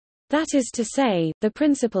 That is to say, the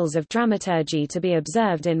principles of dramaturgy to be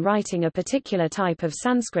observed in writing a particular type of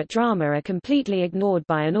Sanskrit drama are completely ignored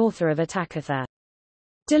by an author of Atakatha.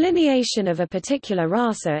 Delineation of a particular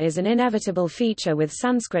rasa is an inevitable feature with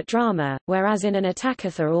Sanskrit drama, whereas in an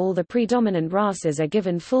Atakatha all the predominant rasas are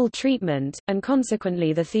given full treatment, and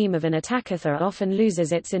consequently the theme of an Atakatha often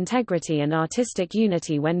loses its integrity and artistic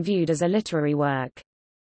unity when viewed as a literary work.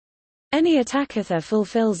 Any Atakatha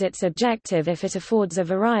fulfills its objective if it affords a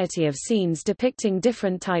variety of scenes depicting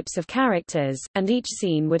different types of characters, and each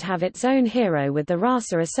scene would have its own hero with the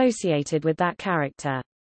rasa associated with that character.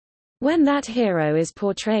 When that hero is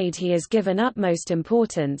portrayed he is given utmost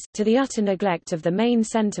importance, to the utter neglect of the main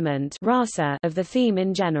sentiment rasa of the theme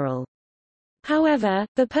in general. However,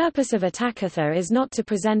 the purpose of Atakatha is not to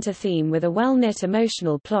present a theme with a well-knit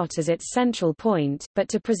emotional plot as its central point, but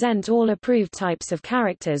to present all approved types of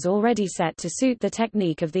characters already set to suit the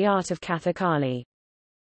technique of the art of Kathakali.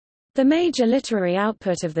 The major literary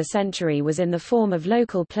output of the century was in the form of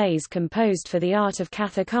local plays composed for the art of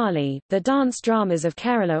Kathakali, the dance dramas of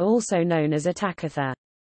Kerala also known as Attakatha.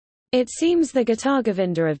 It seems the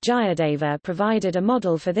Gitagovinda of Jayadeva provided a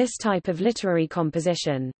model for this type of literary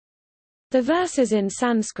composition. The verses in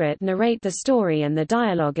Sanskrit narrate the story and the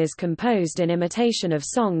dialogue is composed in imitation of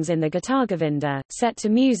songs in the Gitagovinda, set to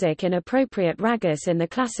music in appropriate ragas in the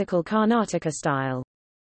classical Karnataka style.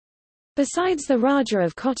 Besides the Raja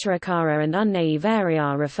of Kottarakara and Unnai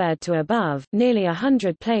Variyar referred to above, nearly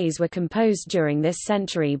 100 plays were composed during this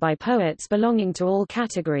century by poets belonging to all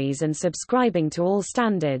categories and subscribing to all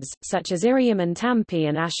standards, such as Iriyaman Tampi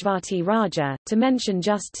and Ashvati Raja, to mention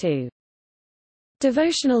just two.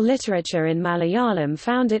 Devotional literature in Malayalam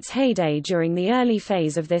found its heyday during the early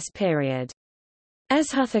phase of this period.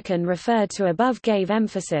 Eshuthakan referred to above gave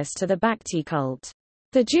emphasis to the Bhakti cult.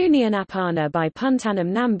 The Junianaparna by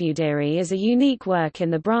Puntanam Nambudiri is a unique work in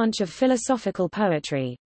the branch of philosophical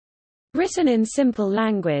poetry. Written in simple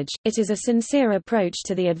language, it is a sincere approach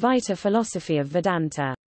to the Advaita philosophy of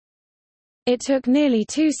Vedanta. It took nearly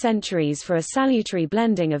 2 centuries for a salutary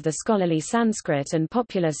blending of the scholarly Sanskrit and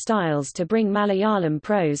popular styles to bring Malayalam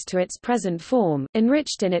prose to its present form,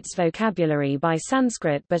 enriched in its vocabulary by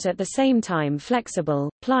Sanskrit but at the same time flexible,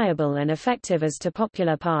 pliable and effective as to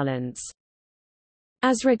popular parlance.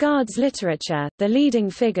 As regards literature, the leading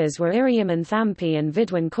figures were Iriyaman Thampi and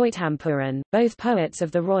Vidwan Koithampuran, both poets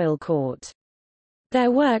of the royal court. Their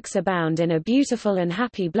works abound in a beautiful and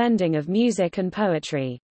happy blending of music and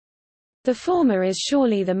poetry. The former is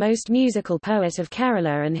surely the most musical poet of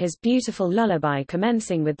Kerala, and his beautiful lullaby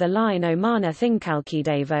commencing with the line O Mana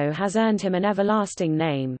Thinkalkidevo has earned him an everlasting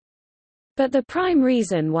name. But the prime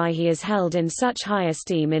reason why he is held in such high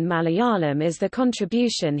esteem in Malayalam is the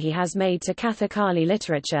contribution he has made to Kathakali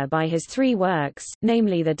literature by his 3 works,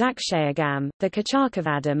 namely the Dakshayagam, the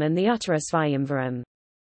Kachakavadam and the Uttarasvayamvaram.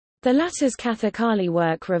 The latter's Kathakali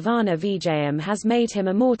work Ravana Vijayam has made him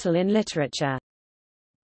immortal in literature.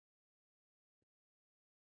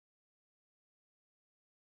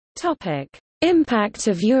 Impact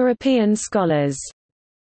of European scholars.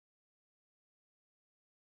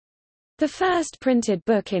 The first printed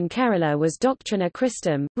book in Kerala was Doctrina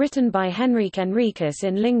Christum, written by Henrique Enriquez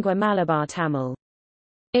in lingua Malabar-Tamil.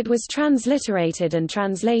 It was transliterated and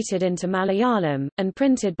translated into Malayalam, and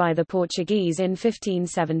printed by the Portuguese in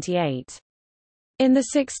 1578. In the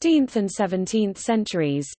 16th and 17th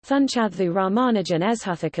centuries, Thunchadhu Ramanujan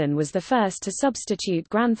Eshuthakan was the first to substitute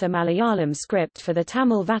Grantha Malayalam script for the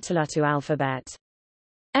Tamil Vatteluttu alphabet.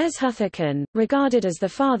 Eshuthakan, regarded as the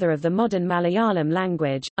father of the modern Malayalam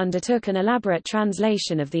language, undertook an elaborate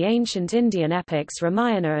translation of the ancient Indian epics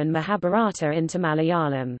Ramayana and Mahabharata into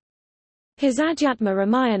Malayalam. His Adhyatma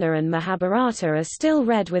Ramayana and Mahabharata are still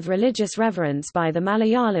read with religious reverence by the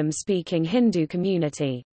Malayalam-speaking Hindu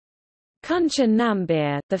community. Kunchan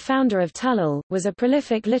Nambir, the founder of Tullal, was a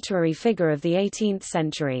prolific literary figure of the 18th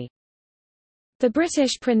century. The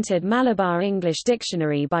British printed Malabar English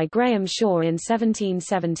Dictionary by Graham Shaw in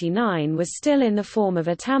 1779 was still in the form of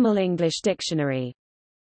a Tamil English dictionary.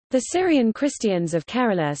 The Syrian Christians of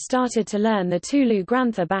Kerala started to learn the Tulu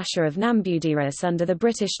Grantha Bhasha of Nambudiris under the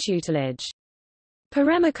British tutelage.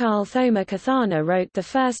 Paremakal Thoma Kathana wrote the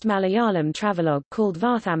first Malayalam travelogue called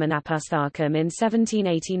Varthamanapusthakam in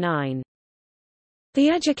 1789. The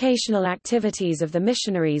educational activities of the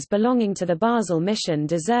missionaries belonging to the Basel mission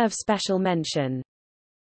deserve special mention.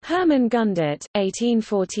 Hermann Gundert,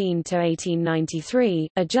 1814–1893,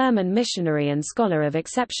 a German missionary and scholar of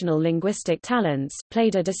exceptional linguistic talents,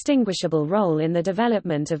 played a distinguishable role in the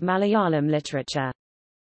development of Malayalam literature.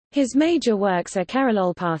 His major works are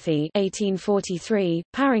Keralolpathi (1843),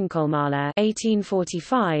 Parinkolmala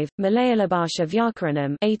 (1845), Malayalabhasha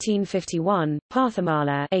Vyakaranam (1851),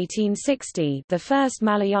 Parthamala (1860), the first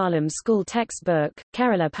Malayalam school textbook,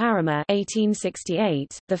 Kerala Parama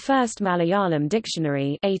 (1868), the first Malayalam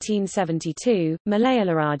dictionary (1872),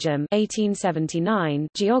 Malayalarajam (1879),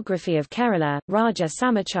 Geography of Kerala, Raja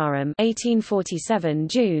Samacharam (1847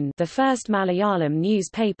 June), the first Malayalam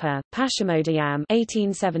newspaper, Pashamodayam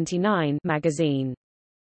 (1870). Magazine.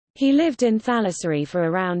 He lived in Thalassery for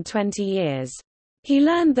around 20 years. He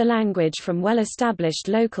learned the language from well-established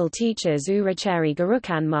local teachers Uracheri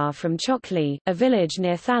Garukanmar from Chokli, a village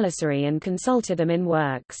near Thalassery, and consulted them in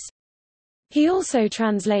works. He also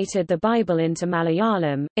translated the Bible into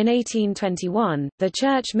Malayalam. In 1821, the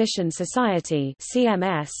Church Mission Society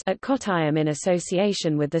 (CMS) at Kottayam, in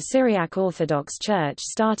association with the Syriac Orthodox Church,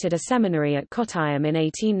 started a seminary at Kottayam in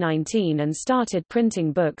 1819 and started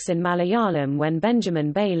printing books in Malayalam when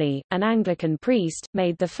Benjamin Bailey, an Anglican priest,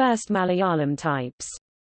 made the first Malayalam types.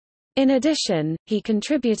 In addition, he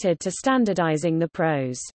contributed to standardizing the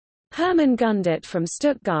prose. Hermann Gundert from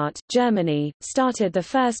Stuttgart, Germany, started the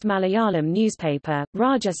first Malayalam newspaper,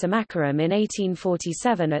 Raja Samakaram, in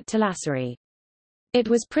 1847 at Thalassery. It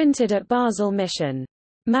was printed at Basel Mission.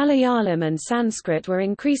 Malayalam and Sanskrit were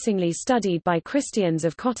increasingly studied by Christians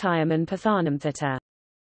of Kottayam and Pathanamthitta.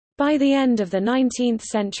 By the end of the 19th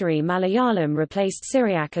century, Malayalam replaced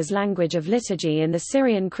Syriac as language of liturgy in the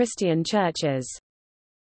Syrian Christian churches.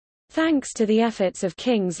 Thanks to the efforts of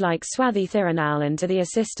kings like Swathi Thirunal and to the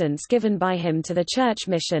assistance given by him to the Church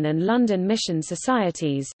Mission and London Mission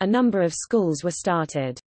Societies, a number of schools were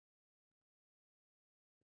started.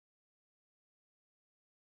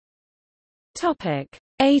 Topic: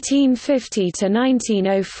 1850 to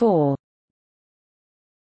 1904.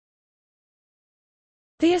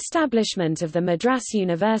 The establishment of the Madras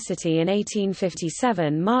University in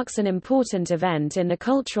 1857 marks an important event in the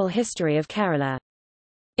cultural history of Kerala.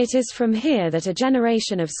 It is from here that a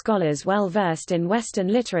generation of scholars well versed in Western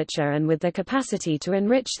literature and with the capacity to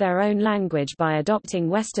enrich their own language by adopting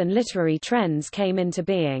Western literary trends came into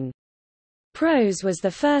being. Prose was the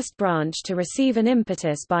first branch to receive an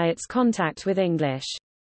impetus by its contact with English.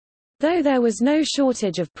 Though there was no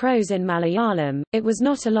shortage of prose in Malayalam, it was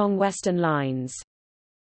not along Western lines.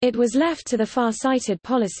 It was left to the far-sighted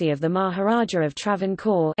policy of the Maharaja of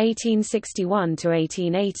Travancore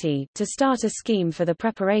 (1861–1880) to start a scheme for the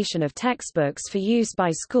preparation of textbooks for use by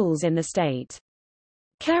schools in the state.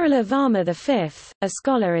 Kerala Varma V, a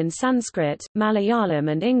scholar in Sanskrit,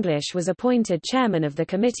 Malayalam and English, was appointed chairman of the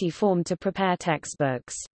committee formed to prepare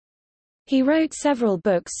textbooks. He wrote several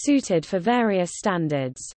books suited for various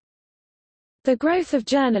standards. The growth of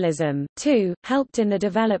journalism, too, helped in the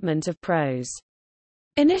development of prose.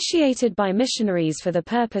 Initiated by missionaries for the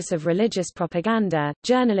purpose of religious propaganda,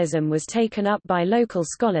 journalism was taken up by local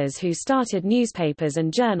scholars who started newspapers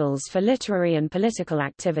and journals for literary and political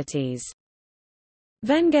activities.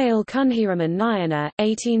 Vengale Kunhiraman Nayana,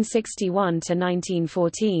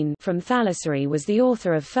 1861–1914, from Thalassery, was the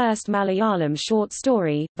author of first Malayalam short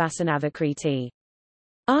story, Vasanavakriti.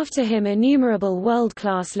 After him, innumerable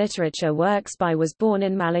world-class literature works by was born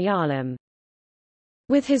in Malayalam.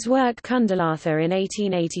 With his work Kundalatha in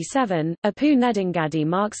 1887, Apu Nedungadi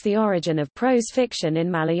marks the origin of prose fiction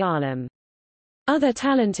in Malayalam. Other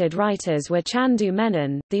talented writers were Chandu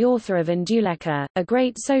Menon, the author of Indulekha, a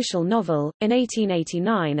great social novel, in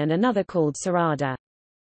 1889, and another called Sarada.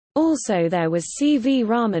 Also there was C. V.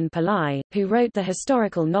 Raman Pillai, who wrote the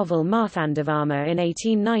historical novel Marthandavarma in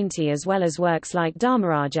 1890, as well as works like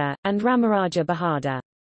Dharmaraja, and Ramaraja Bahadur.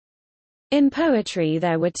 In poetry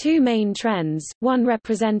there were two main trends, one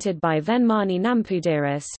represented by Venmani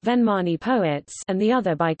Nampudiris, Venmani poets, and the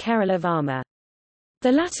other by Kerala Varma.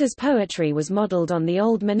 The latter's poetry was modelled on the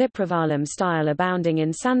old Manipravalam style abounding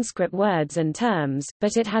in Sanskrit words and terms,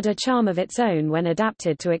 but it had a charm of its own when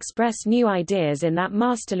adapted to express new ideas in that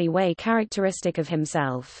masterly way characteristic of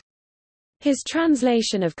himself. His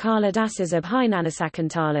translation of Kalidasa's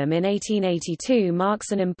Abhinanasakuntalam in 1882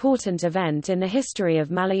 marks an important event in the history of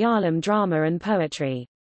Malayalam drama and poetry.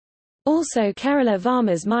 Also, Kerala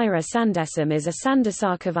Varma's Myra Sandesam is a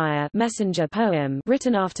Sandasakavaya messenger poem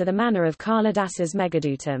written after the manner of Kalidasa's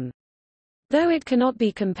Meghadutam. Though it cannot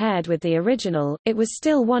be compared with the original, it was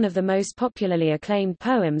still one of the most popularly acclaimed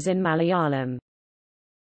poems in Malayalam.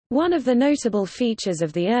 One of the notable features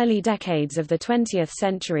of the early decades of the 20th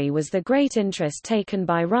century was the great interest taken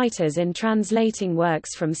by writers in translating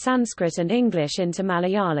works from Sanskrit and English into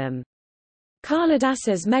Malayalam.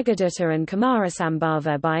 Kalidasa's Meghaduta and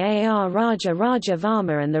Kumarasambhava by A. R. Raja Raja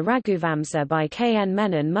Varma and the Raghuvamsa by K. N.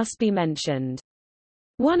 Menon must be mentioned.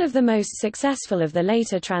 One of the most successful of the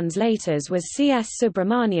later translators was C. S.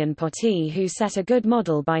 Subramanian Potti, who set a good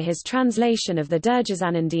model by his translation of the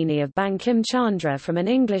Durjasanandini of Bankim Chandra from an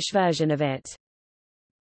English version of it.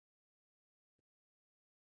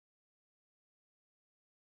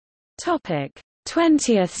 Topic: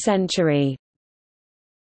 20th century.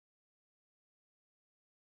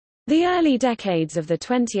 The early decades of the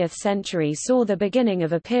 20th century saw the beginning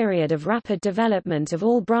of a period of rapid development of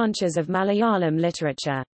all branches of Malayalam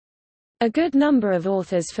literature. A good number of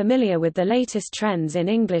authors familiar with the latest trends in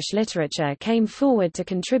English literature came forward to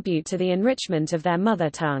contribute to the enrichment of their mother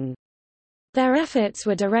tongue. Their efforts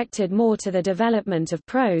were directed more to the development of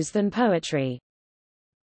prose than poetry.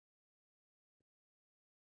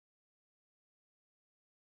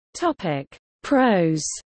 Prose.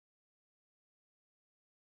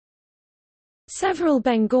 Several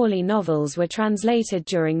Bengali novels were translated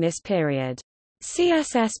during this period.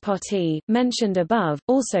 CSS Poti, mentioned above,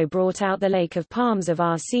 also brought out the Lake of Palms of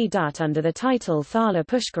R.C. Dutt under the title Thala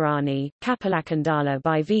Pushkarani. Kapilakandala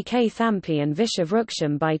by V.K. Thampi and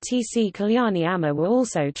Vishavruksham by T.C. Kalyani Amma were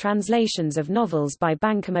also translations of novels by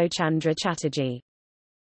Bankamochandra Chatterjee.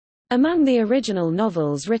 Among the original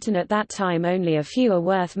novels written at that time only a few are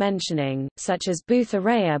worth mentioning, such as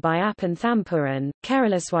Bhutharaya by Appan Thampuran,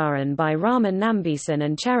 Keralaswaran by Raman Nambisan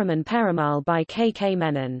and Cheraman Perumal by K. K.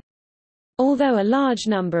 Menon. Although a large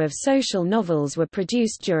number of social novels were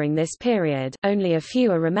produced during this period, only a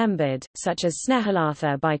few are remembered, such as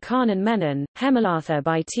Snehalatha by Kanan Menon, Hemalatha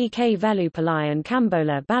by T. K. Velupillai and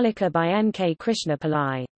Kambola Balika by N. K. Krishna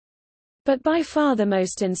Pillai. But by far the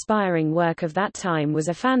most inspiring work of that time was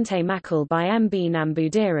Afante Makal by M. B.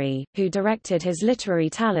 Nambudiri, who directed his literary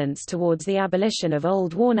talents towards the abolition of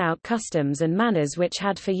old worn-out customs and manners which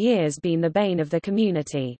had for years been the bane of the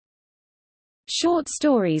community. Short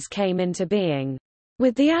stories came into being.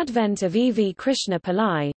 With the advent of E. V. Krishna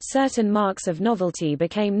Pillai, certain marks of novelty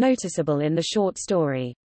became noticeable in the short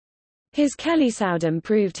story. His Kelisaudam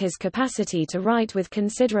proved his capacity to write with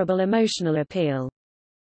considerable emotional appeal.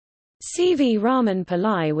 C. V. Raman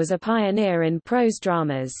Pillai was a pioneer in prose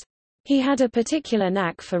dramas. He had a particular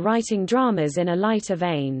knack for writing dramas in a lighter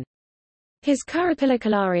vein. His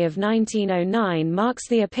Kurupilakkalari of 1909 marks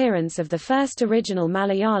the appearance of the first original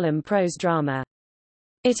Malayalam prose drama.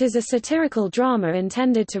 It is a satirical drama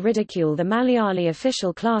intended to ridicule the Malayali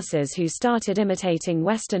official classes who started imitating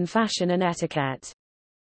Western fashion and etiquette.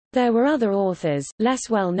 There were other authors, less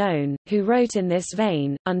well known, who wrote in this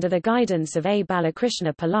vein. Under the guidance of A.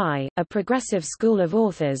 Balakrishna Pillai, a progressive school of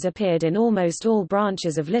authors appeared in almost all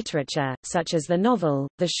branches of literature, such as the novel,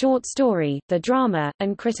 the short story, the drama,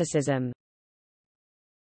 and criticism.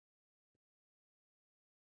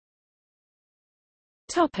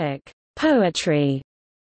 Poetry.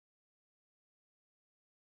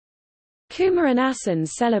 Kumaran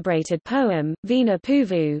Assan's celebrated poem, Veena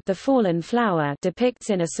Puvu, The Fallen Flower, depicts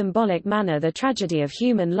in a symbolic manner the tragedy of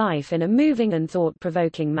human life in a moving and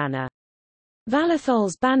thought-provoking manner.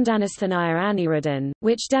 Valathol's Bandanasthanaya Aniruddhan,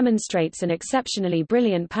 which demonstrates an exceptionally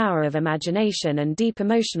brilliant power of imagination and deep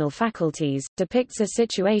emotional faculties, depicts a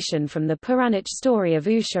situation from the Puranic story of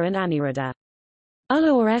Usha and Aniruddha.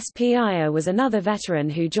 Ullur Sp Iyer was another veteran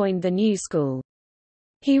who joined the new school.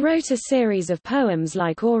 He wrote a series of poems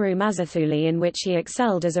like Oru Mazathuli in which he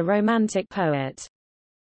excelled as a romantic poet.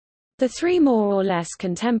 The three more or less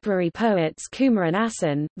contemporary poets Kumaran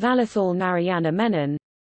Assan, Valathol Narayana Menon,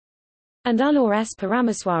 and Ullur S.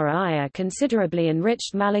 Paramaswara Iyer considerably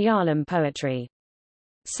enriched Malayalam poetry.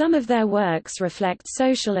 Some of their works reflect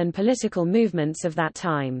social and political movements of that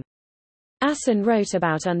time. Assan wrote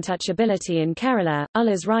about untouchability in Kerala.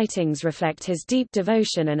 Ullur's writings reflect his deep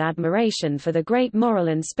devotion and admiration for the great moral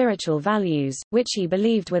and spiritual values, which he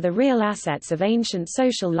believed were the real assets of ancient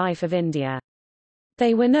social life of India.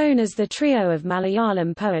 They were known as the trio of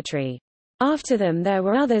Malayalam poetry. After them there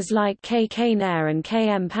were others like K. K. Nair and K.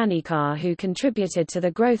 M. Panikar who contributed to the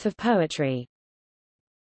growth of poetry.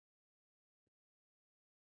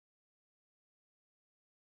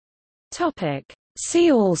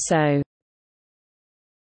 See also: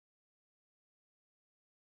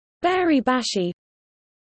 Bari Bashi,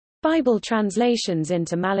 Bible translations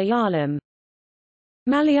into Malayalam,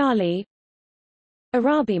 Malayali,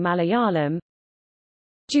 Arabi Malayalam,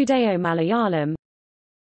 Judeo-Malayalam,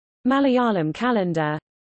 Malayalam calendar,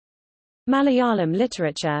 Malayalam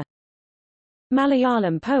literature,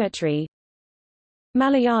 Malayalam poetry,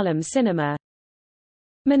 Malayalam cinema,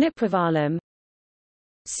 Manipravalam,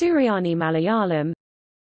 Suryani Malayalam,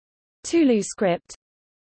 Tulu script,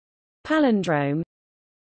 Palindrome.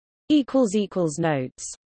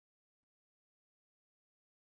 Notes